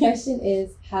 The first question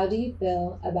is, how do you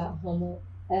feel about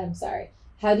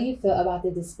how do you feel about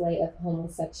the display of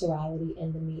homosexuality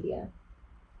in the media?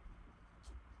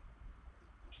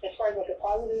 As far as like a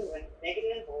positive or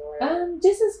negative, or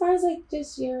just as far as like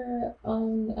just your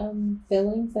own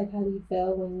feelings, like how do you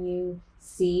feel when you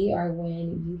see or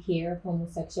when you hear of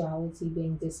homosexuality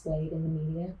being displayed in the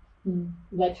media?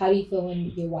 Like, how do you feel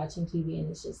when you're watching TV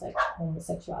and it's just like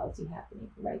homosexuality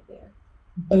happening right there?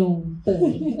 Boom.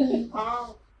 Boom.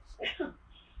 I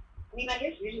mean, I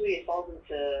guess usually it falls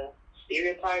into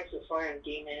stereotypes as far as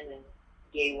gay men and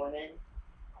gay women.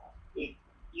 It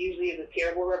usually is a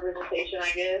terrible representation,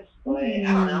 I guess, but I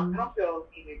don't know. I don't feel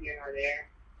neither here nor there.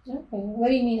 Okay. What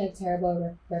do you mean a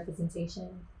terrible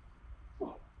representation?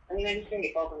 I mean, I just think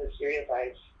it falls into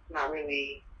stereotypes. It's not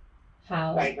really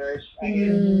diverse, I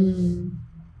guess.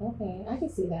 Okay, I can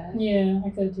see that. Yeah, I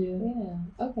could too.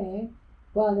 Yeah, okay.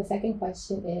 Well, the second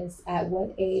question is, at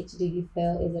what age do you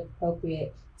feel is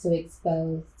appropriate to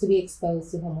be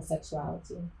exposed to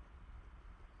homosexuality?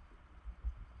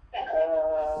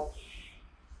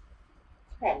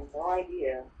 I have no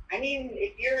idea. I mean,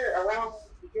 if your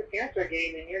parents are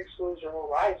gay, then you're exposed your whole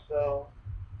life. So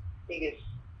I think as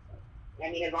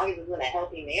long as it's in a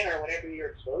healthy manner, whatever you're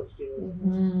exposed to.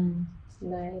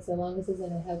 Nice. As long as it's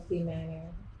in a healthy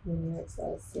manner when you're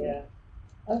exposed to. Yeah.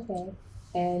 Okay.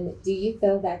 And do you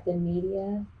feel that the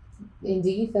media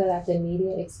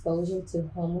exposure to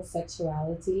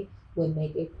homosexuality would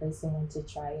make a person want to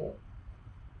try it?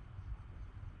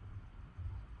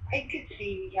 I could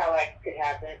see how that could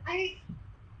happen.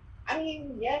 I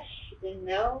mean, yes and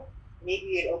no.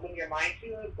 Maybe it opened your mind to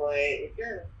it, but if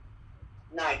you're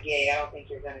not gay, I don't think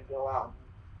you're gonna go out and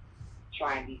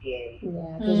try and be gay.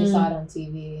 Yeah, because you saw it on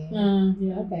TV.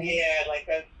 Yeah. Okay. Yeah, like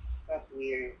that's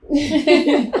weird.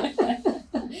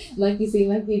 Monkey see,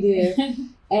 monkey do.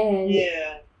 And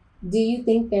yeah. Do you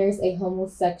think there's a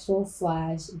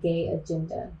homosexual/gay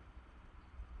agenda?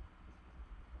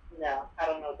 No, I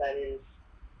don't know what that is.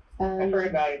 I've heard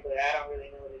about it, but I don't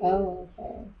really know what it is. Oh,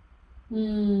 okay.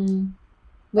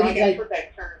 But I heard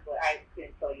that term, but I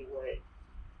couldn't tell you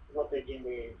what the agenda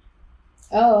is.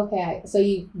 Oh, okay. So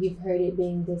you've heard it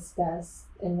being discussed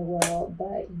in the world,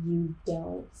 but you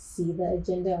don't see the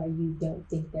agenda, or you don't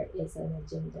think there is an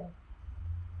agenda?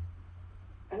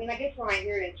 I mean, I guess when I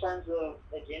hear it in terms of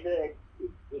agenda,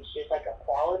 it's just like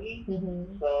equality.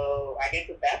 So I guess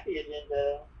if that's the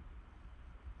agenda,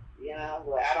 you know,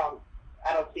 but I don't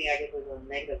see, I guess, as a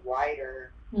negative light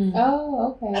or.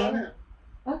 Oh, okay. I don't know.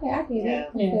 Okay, I get it.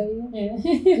 I feel you.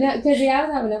 Yeah. Because I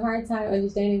was having a hard time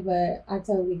understanding, but I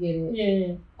totally get it.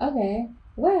 Yeah. Okay.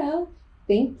 Well,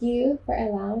 thank you for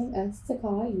allowing us to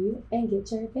call you and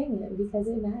get your opinion, because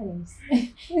it matters.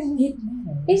 It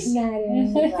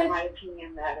matters. My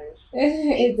opinion matters.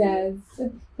 It does.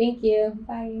 Thank you.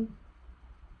 Bye.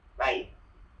 Bye.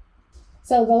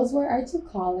 So those were our 2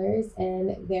 callers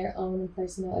and their own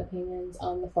personal opinions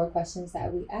on the 4 questions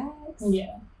that we asked.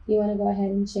 Yeah. You want to go ahead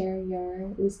and share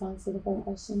your response to the 4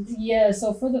 questions? Yeah,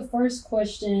 so for the first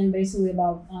question, basically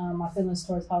about my feelings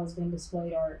towards how it's being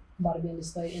displayed or about it being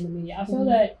displayed in the media, I feel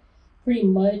that pretty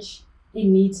much it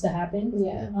needs to happen.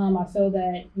 Yeah. I feel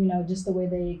that, just the way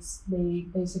they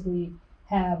basically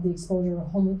have the exposure of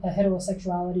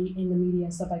heterosexuality in the media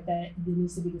and stuff like that, there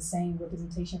needs to be the same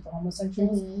representation for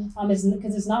homosexuals.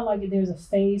 Because it's not like there's a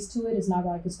phase to it. It's not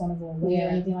like it's going to go away or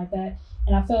anything like that.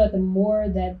 And I feel that the more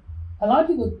that a lot of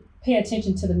people pay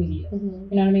attention to the media, you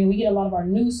know what I mean? We get a lot of our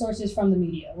news sources from the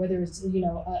media, whether it's,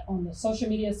 on the social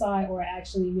media side or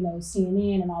actually,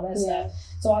 CNN and all that stuff.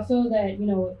 So I feel that,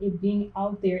 it being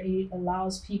out there, it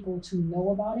allows people to know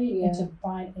about it and to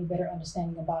find a better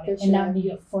understanding about it and not be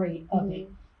afraid of it.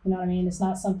 You know what I mean? It's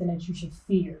not something that you should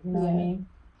fear. You know what I mean?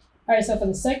 All right, so for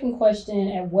the second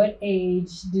question, at what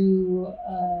age do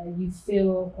you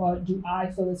feel, or do I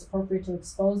feel it's appropriate to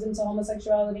expose them to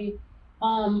homosexuality?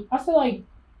 I feel like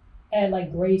at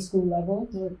like grade school level.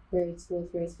 What grade school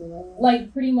level?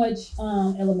 Like pretty much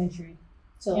elementary.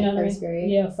 So like first grade?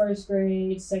 Yeah, first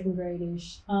grade, second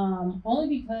grade-ish.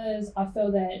 Only because I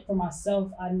feel that for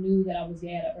myself, I knew that I was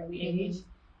gay at an early age.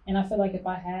 And I feel like if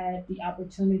I had the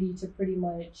opportunity to pretty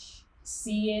much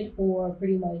see it or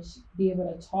pretty much be able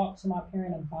to talk to my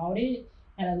parent about it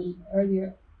at an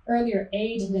earlier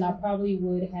age, then I probably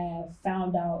would have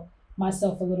found out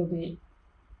myself a little bit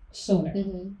sooner.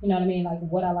 You know what I mean? Like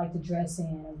what I like to dress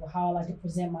in, how I like to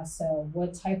present myself,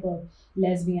 what type of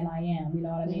lesbian I am, you know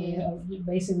what I mean?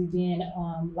 Basically being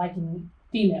liking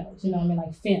females, you know what I mean?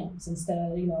 Like films instead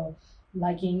of,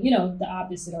 liking, the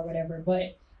opposite or whatever.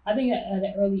 But I think at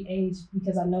an early age,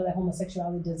 because I know that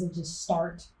homosexuality doesn't just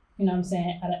start, you know what I'm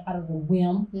saying, out of the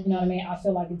whim, you know what I mean? I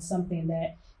feel like it's something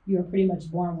that you're pretty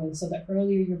much born with. So the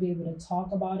earlier you'll be able to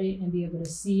talk about it and be able to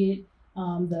see it,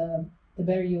 the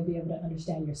better you'll be able to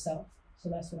understand yourself. So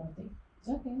that's what I think.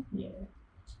 Okay. Yeah.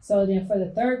 So then for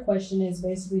the third question is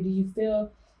basically, do you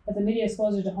feel that the media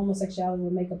exposure to homosexuality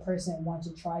would make a person want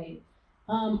to try it?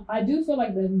 I do feel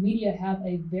like the media have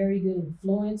a very good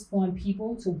influence on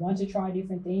people to want to try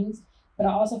different things. But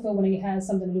I also feel when it has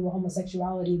something to do with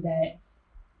homosexuality that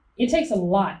it takes a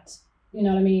lot, you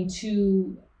know what I mean,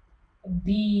 to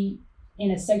be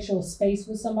in a sexual space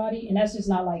with somebody. And that's just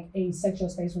not like a sexual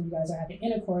space where you guys are having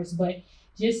intercourse, but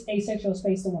just a sexual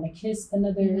space to want to kiss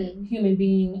another human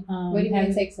being. What do you mean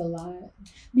it takes a lot?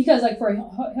 Because like for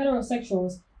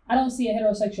heterosexuals, I don't see a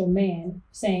heterosexual man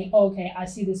saying, okay, I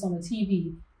see this on the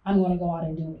TV, I'm going to go out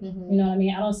and do it. You know what I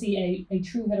mean? I don't see a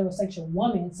true heterosexual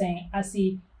woman saying, I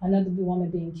see another woman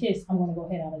being kissed, I'm going to go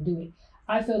ahead out and do it.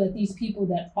 I feel that these people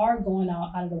that are going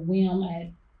out of the whim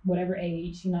at whatever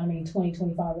age, you know what I mean, 20,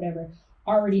 25, whatever,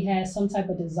 already has some type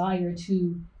of desire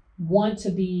to want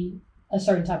to be a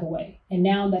certain type of way. And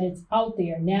now that it's out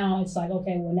there, now it's like,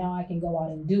 okay, well, now I can go out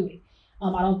and do it.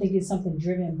 I don't think it's something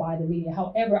driven by the media.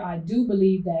 However, I do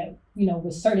believe that,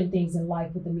 with certain things in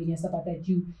life with the media and stuff like that,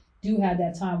 you do have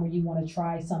that time where you want to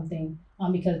try something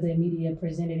because the media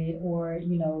presented it, or,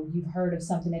 you've heard of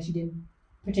something that you didn't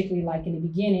particularly like in the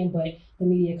beginning, but the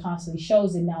media constantly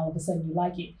shows it, now all of a sudden you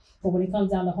like it. But when it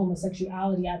comes down to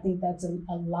homosexuality, I think that's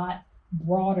a lot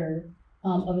broader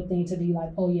of a thing to be like,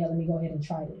 oh yeah, let me go ahead and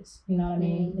try this. You know what I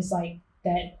mean? It's like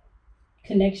that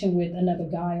connection with another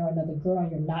guy or another girl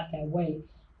and you're not that way.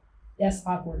 That's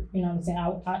awkward. You know what I'm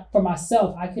saying? I for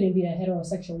myself, I couldn't be a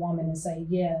heterosexual woman and say,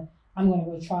 yeah, I'm going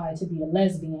to go try to be a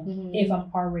lesbian if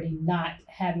I'm already not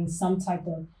having some type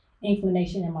of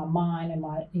inclination in my mind and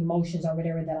my emotions or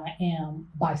whatever that I am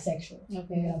bisexual.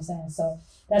 Okay. You know what I'm saying? So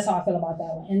that's how I feel about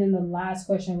that one. And then the last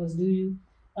question was, do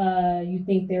you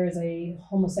think there is a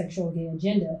homosexual gay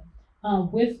agenda?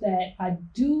 With that, I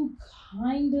do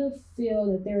kind of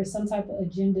feel that there is some type of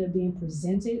agenda being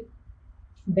presented.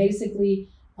 Basically,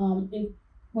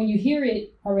 when you hear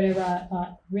it or whatever,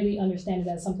 I really understand it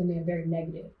as something being very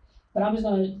negative. But I'm just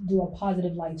going to do a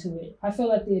positive light to it. I feel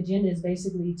like the agenda is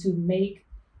basically to make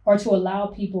or to allow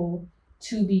people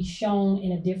to be shown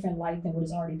in a different light than what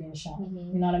is already being shown.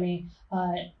 You know what I mean?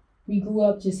 We grew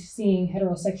up just seeing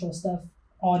heterosexual stuff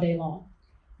all day long,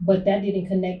 but that didn't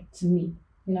connect to me.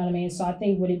 You know what I mean? So I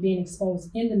think with it being exposed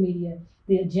in the media,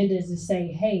 the agenda is to say,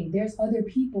 hey, there's other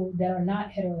people that are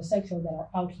not heterosexual that are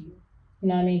out here. You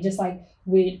know what I mean? Just like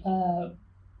with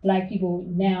Black people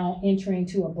now entering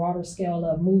to a broader scale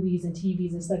of movies and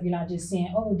TVs and stuff, you're not just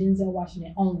saying, oh, Denzel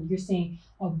Washington only. You're seeing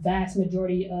a vast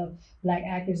majority of Black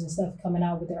actors and stuff coming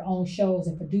out with their own shows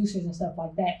and producers and stuff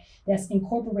like that. That's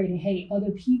incorporating, hey, other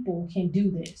people can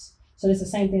do this. So it's the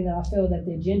same thing that I feel that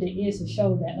the agenda is, to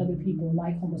show that other people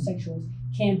like homosexuals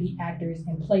can be actors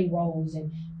and play roles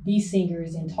and these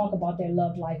singers and talk about their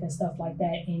love life and stuff like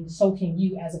that, and so can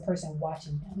you as a person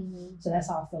watching them. So that's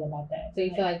how I feel about that. So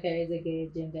you feel like there is a gay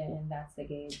agenda, and that's the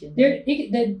gay agenda?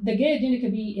 The gay agenda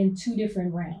could be in two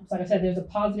different realms. Like I said, there's a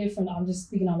positive, and I'm just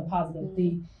speaking on the positive.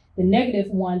 The negative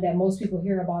one that most people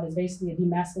hear about is basically a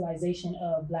demasculization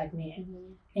of Black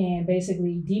men, and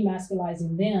basically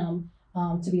demasculizing them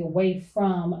to be away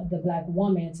from the Black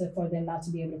woman, for them not to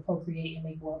be able to procreate and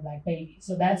make more Black babies.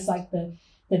 So that's like the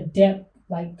depth,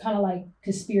 like kind of like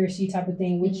conspiracy type of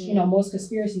thing, which most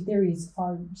conspiracy theories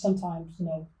are sometimes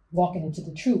walking into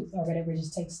the truth or whatever. It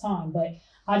just takes time, but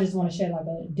I just want to share like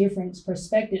a different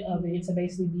perspective of it to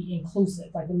basically be inclusive.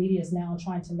 Like the media is now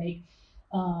trying to make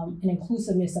an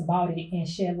inclusiveness about it and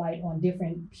shed light on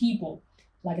different people.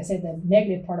 Like I said, the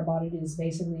negative part about it is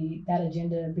basically that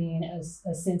agenda being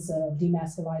a sense of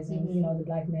demasculizing, the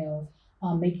Black male,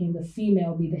 making the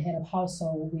female be the head of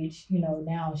household, which,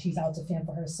 now she's out to fend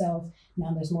for herself.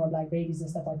 Now there's more Black babies and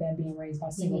stuff like that being raised by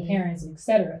single parents, and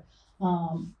etc.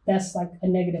 That's like a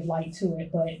negative light to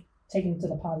it, but taking it to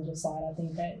the positive side, I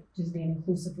think that just being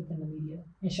inclusive within the media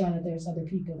and showing that there's other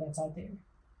people that's out there.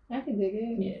 I can dig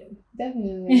it. Yeah.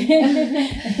 Definitely.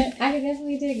 I can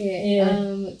definitely dig it.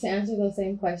 Yeah. To answer those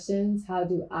same questions, how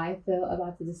do I feel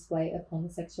about the display of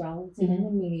homosexuality in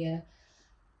the media?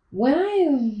 When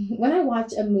I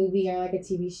watch a movie or like a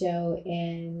TV show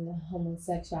and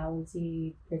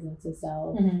homosexuality presents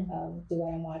itself through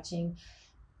what I'm watching,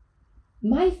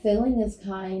 my feeling is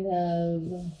kind of,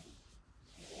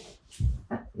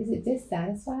 is it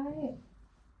dissatisfied?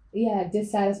 Yeah,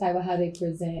 dissatisfied with how they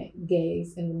present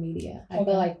gays in the media. I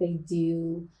feel like they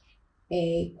do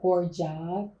a poor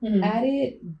job at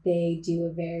it. They do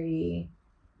a very,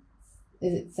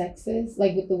 is it sexist?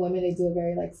 Like with the women, they do a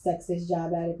very like sexist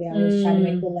job at it. They always try to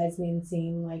make the lesbian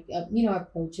seem like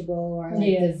approachable or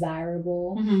like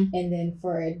desirable. And then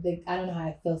for the, I don't know how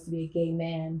it feels to be a gay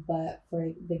man, but for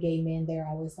the gay men, they're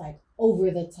always like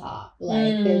over the top.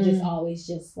 Like they're just always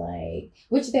just like,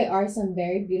 which there are some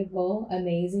very beautiful,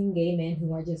 amazing gay men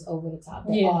who are just over the top.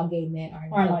 But all gay men are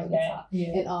not like over the that. top,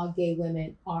 and all gay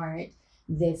women aren't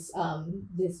this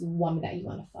woman that you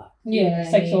want to fuck.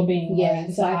 Sexual being. Yeah,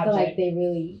 right? so I feel like they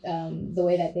really the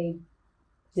way that they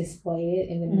display it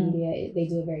in the media, they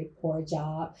do a very poor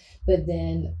job. But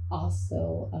then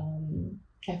also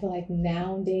I feel like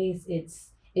nowadays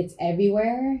it's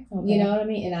everywhere. You know what I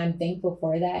mean? And I'm thankful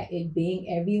for that, it being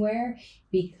everywhere,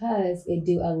 because it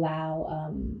do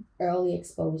allow early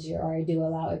exposure, or it do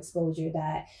allow exposure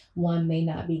that one may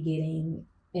not be getting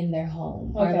in their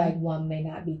home, or like one may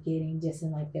not be getting just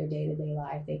in like their day-to-day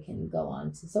life. They can go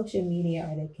on to social media,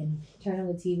 or they can turn on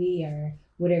the TV, or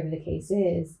whatever the case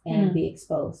is, and be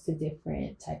exposed to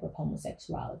different type of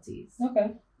homosexualities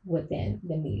within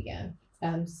the media.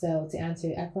 So to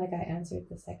answer, I feel like I answered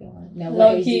the second one. Now,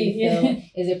 what age do you feel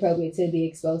is appropriate to be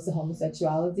exposed to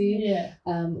homosexuality?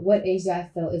 What age do I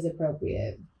feel is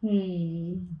appropriate?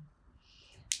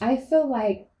 I feel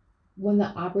like when the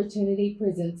opportunity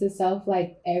presents itself,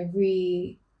 like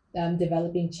every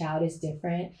developing child is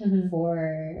different.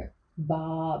 For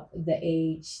Bob, the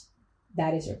age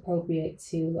that is appropriate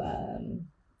to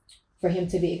for him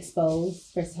to be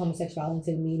exposed for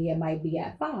homosexuality in the media might be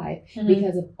at 5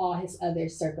 because of all his other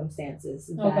circumstances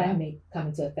that may come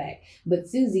into effect. But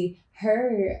Susie,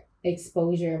 her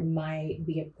exposure might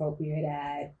be appropriate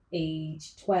at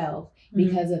age 12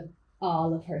 because of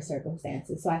all of her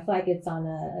circumstances. So I feel like it's on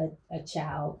a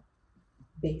child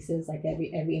basis. Like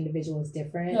every individual is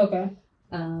different.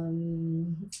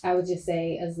 I would just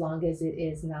say, as long as it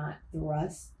is not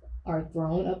thrust or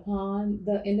thrown upon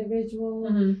the individual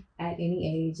at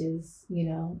any age, is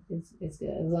it's good.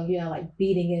 As long as you're not like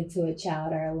beating into a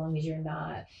child, or as long as you're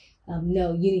not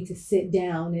no, you need to sit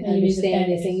down and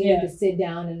understand this, and you need to sit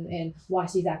down and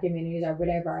watch these documentaries or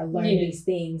whatever, or learn these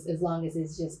things, as long as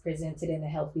it's just presented in a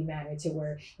healthy manner to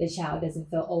where the child doesn't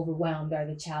feel overwhelmed, or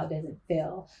the child doesn't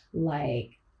feel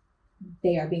like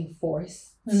they are being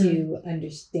forced to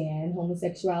understand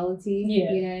homosexuality.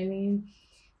 You know what I mean?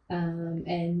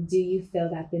 And do you feel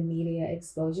that the media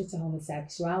exposure to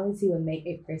homosexuality would make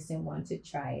a person want to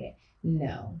try it?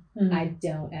 No, I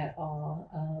don't at all.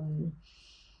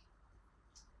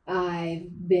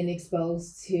 I've been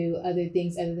exposed to other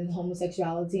things other than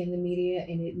homosexuality in the media,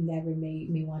 and it never made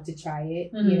me want to try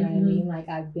it. You know what I mean? Like,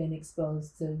 I've been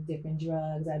exposed to different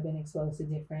drugs, I've been exposed to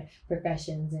different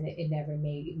professions, and it never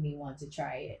made me want to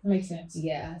try it. Makes sense.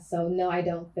 Yeah. So no, I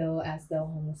don't feel as though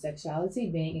homosexuality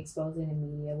being exposed in the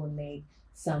media would make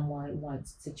someone want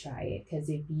to try it. Because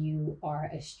if you are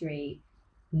a straight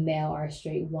male or a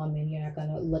straight woman, you're not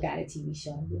gonna look at a TV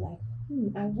show and be like,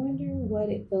 I wonder what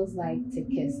it feels like to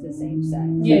kiss the same sex.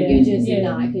 Yeah, like you're just yeah.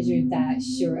 not, because you're that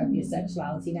sure of your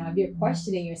sexuality. Now, if you're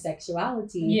questioning your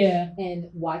sexuality and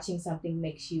watching something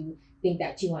makes you think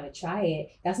that you want to try it,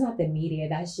 that's not the media.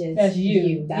 That's just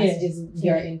you. That's just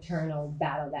your internal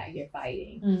battle that you're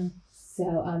fighting.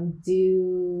 So,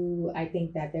 do I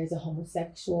think that there's a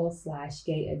homosexual /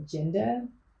 gay agenda?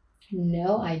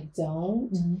 No, I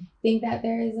don't think that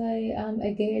there is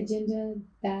a gay agenda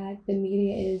that the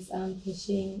media is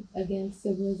pushing against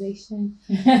civilization.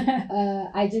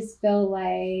 I just feel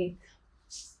like,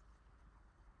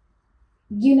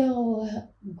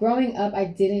 growing up, I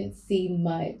didn't see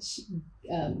much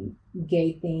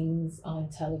gay things on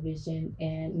television,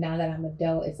 and now that I'm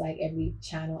adult, it's like every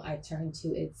channel I turn to,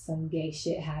 it's some gay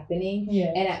shit happening.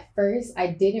 And at first I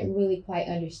didn't really quite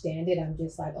understand it. I'm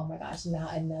just like, oh my gosh,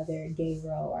 not another gay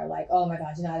role, or like, oh my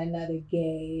gosh, not another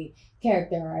gay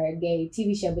character or a gay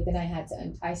TV show. But then I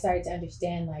started to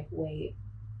understand, like, wait,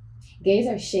 gays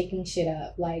are shaking shit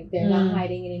up. Like, they're not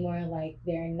hiding anymore. Like,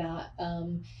 they're not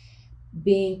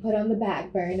being put on the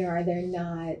back burner, or they're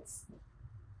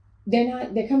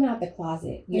coming out the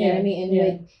closet, you know what I mean? And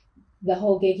with the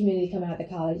whole gay community coming out the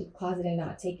closet and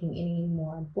not taking any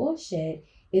more bullshit,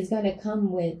 is going to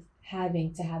come with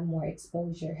having to have more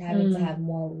exposure, having to have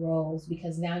more roles,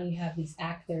 because now you have these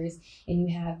actors and you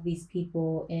have these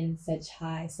people in such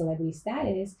high celebrity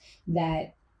status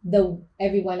that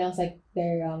everyone else, like,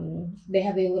 they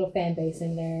have their little fan base,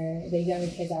 and the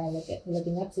younger kids are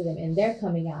looking up to them, and they're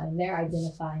coming out and they're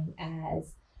identifying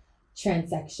as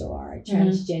transsexual or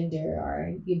transgender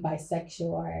or bisexual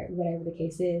or whatever the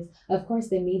case is. Of course,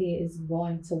 the media is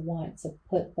going to want to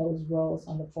put those roles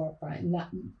on the forefront,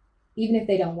 not even if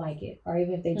they don't like it, or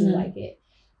even if they do like it.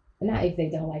 Not if they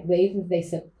don't like it, but even if they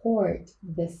support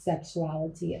the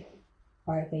sexuality,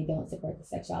 or if they don't support the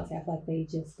sexuality, I feel like they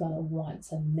just gonna want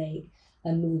to make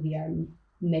a movie or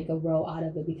make a role out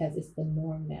of it because it's the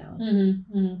norm now.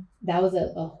 That was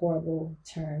a horrible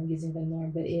term, using the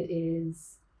norm, but it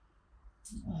is,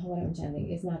 what I'm trying to think,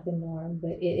 it's not the norm,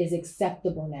 but it is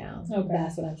acceptable now.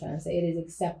 That's what I'm trying to say. It is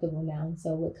acceptable now. And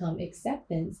so what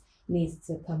acceptance needs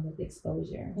to come with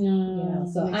exposure.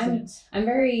 So I'm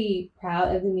very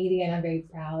proud of the media, and I'm very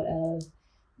proud of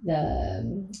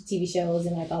the TV shows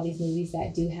and like all these movies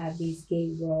that do have these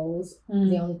gay roles.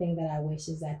 The only thing that I wish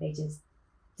is that they just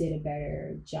did a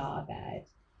better job at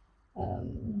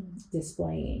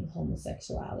displaying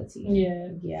homosexuality.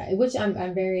 Which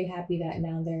I'm very happy that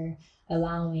now they're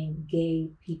allowing gay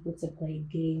people to play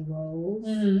gay roles,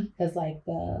 because like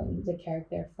the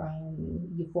character from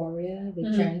Euphoria,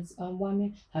 the trans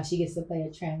woman, how she gets to play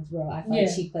a trans role, I feel like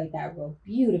she played that role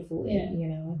beautifully.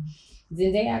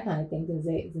 Zendaya, I kind of think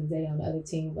Zendaya on the other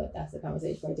team, but that's a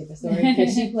conversation for a different story,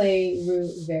 because she played Rue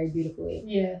very beautifully.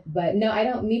 But no, I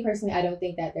don't think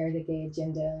that there's a gay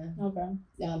agenda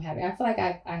happening. I feel like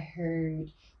I heard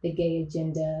the gay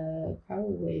agenda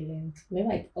probably maybe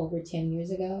like over 10 years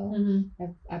ago.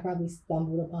 I probably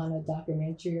stumbled upon a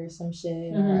documentary or some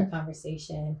shit, or a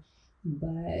conversation,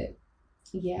 but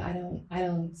I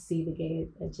don't see the gay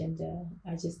agenda.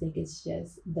 I just think it's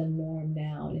just the norm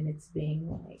now, and it's being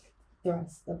like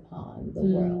thrust upon the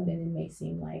world, and it may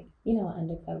seem like, an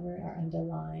undercover or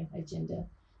underlying agenda.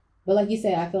 But like you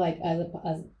said, I feel like as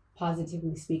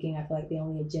positively speaking, I feel like the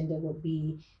only agenda would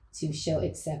be to show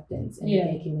acceptance in the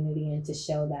gay community, and to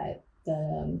show that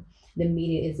the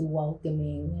media is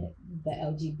welcoming the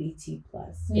LGBT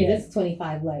plus. It's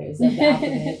 25 letters of the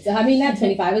alphabet. I mean, not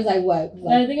 25. It's like what?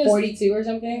 Like I think it was 42 or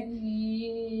something.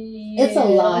 It's a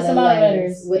lot of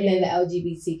letters within the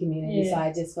LGBT community. So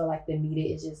I just feel like the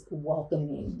media is just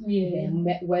welcoming them,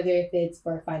 whether if it's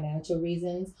for financial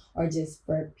reasons or just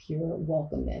for pure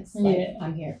welcomeness.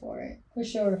 I'm here for it. For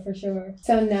sure.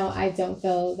 So no, I don't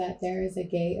feel that there is a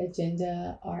gay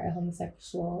agenda or a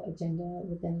homosexual agenda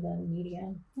within the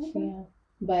media.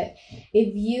 But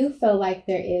if you feel like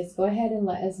there is, go ahead and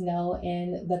let us know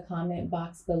in the comment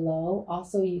box below.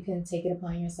 Also, you can take it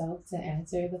upon yourself to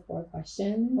answer the 4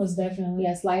 questions. Most definitely.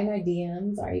 Slide in our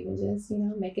DMs, or even just,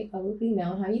 make it publicly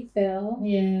known how you feel.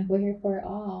 We're here for it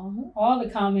all. All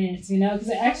the comments, because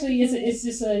actually it's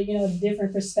just a,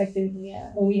 different perspective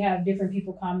when we have different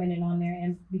people commenting on there.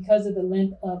 And because of the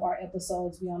length of our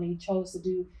episodes, we only chose to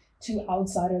do 2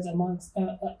 outsiders amongst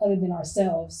other than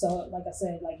ourselves. So like I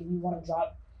said, like if you want to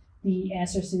drop the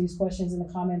answers to these questions in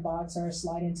the comment box, or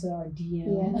slide into our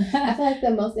DM. I feel like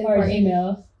the most or important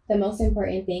email. The most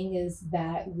important thing is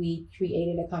that we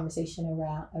created a conversation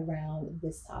around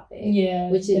this topic.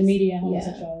 Which is the media and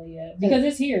homosexuality. Because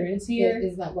it's here. It's here.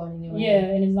 It's not going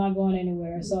anywhere. And it's not going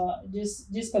anywhere. So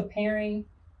just preparing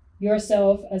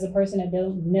yourself as a person that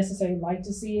don't necessarily like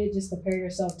to see it, just prepare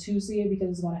yourself to see it because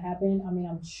it's going to happen. I mean,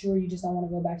 I'm sure you just don't want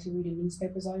to go back to reading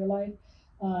newspapers all your life.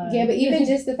 Yeah, but even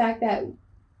just the fact that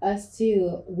us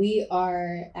too, we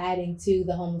are adding to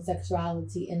the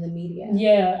homosexuality in the media.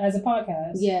 Yeah, as a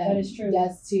podcast. Yeah, that is true.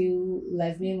 That's two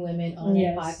lesbian women on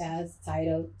a podcast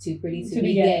titled "Too Pretty to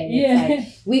Be Gay." Yeah, like,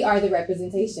 we are the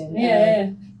representation.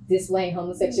 Yeah. Displaying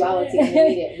homosexuality in the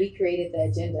media. We created the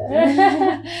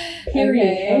agenda.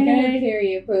 Period. Okay.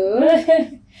 Period.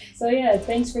 Pooh. So yeah,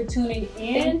 thanks for tuning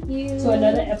in to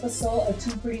another episode of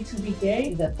Too Pretty to Be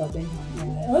Gay. The fucking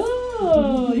podcast.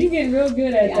 Oh, you get real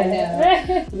good at that.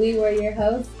 I know. We were your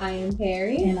hosts. I am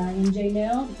Perry. And I am Jvy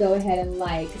Nel. Go ahead and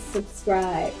like,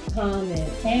 subscribe,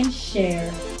 comment, and share.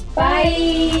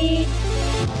 Bye.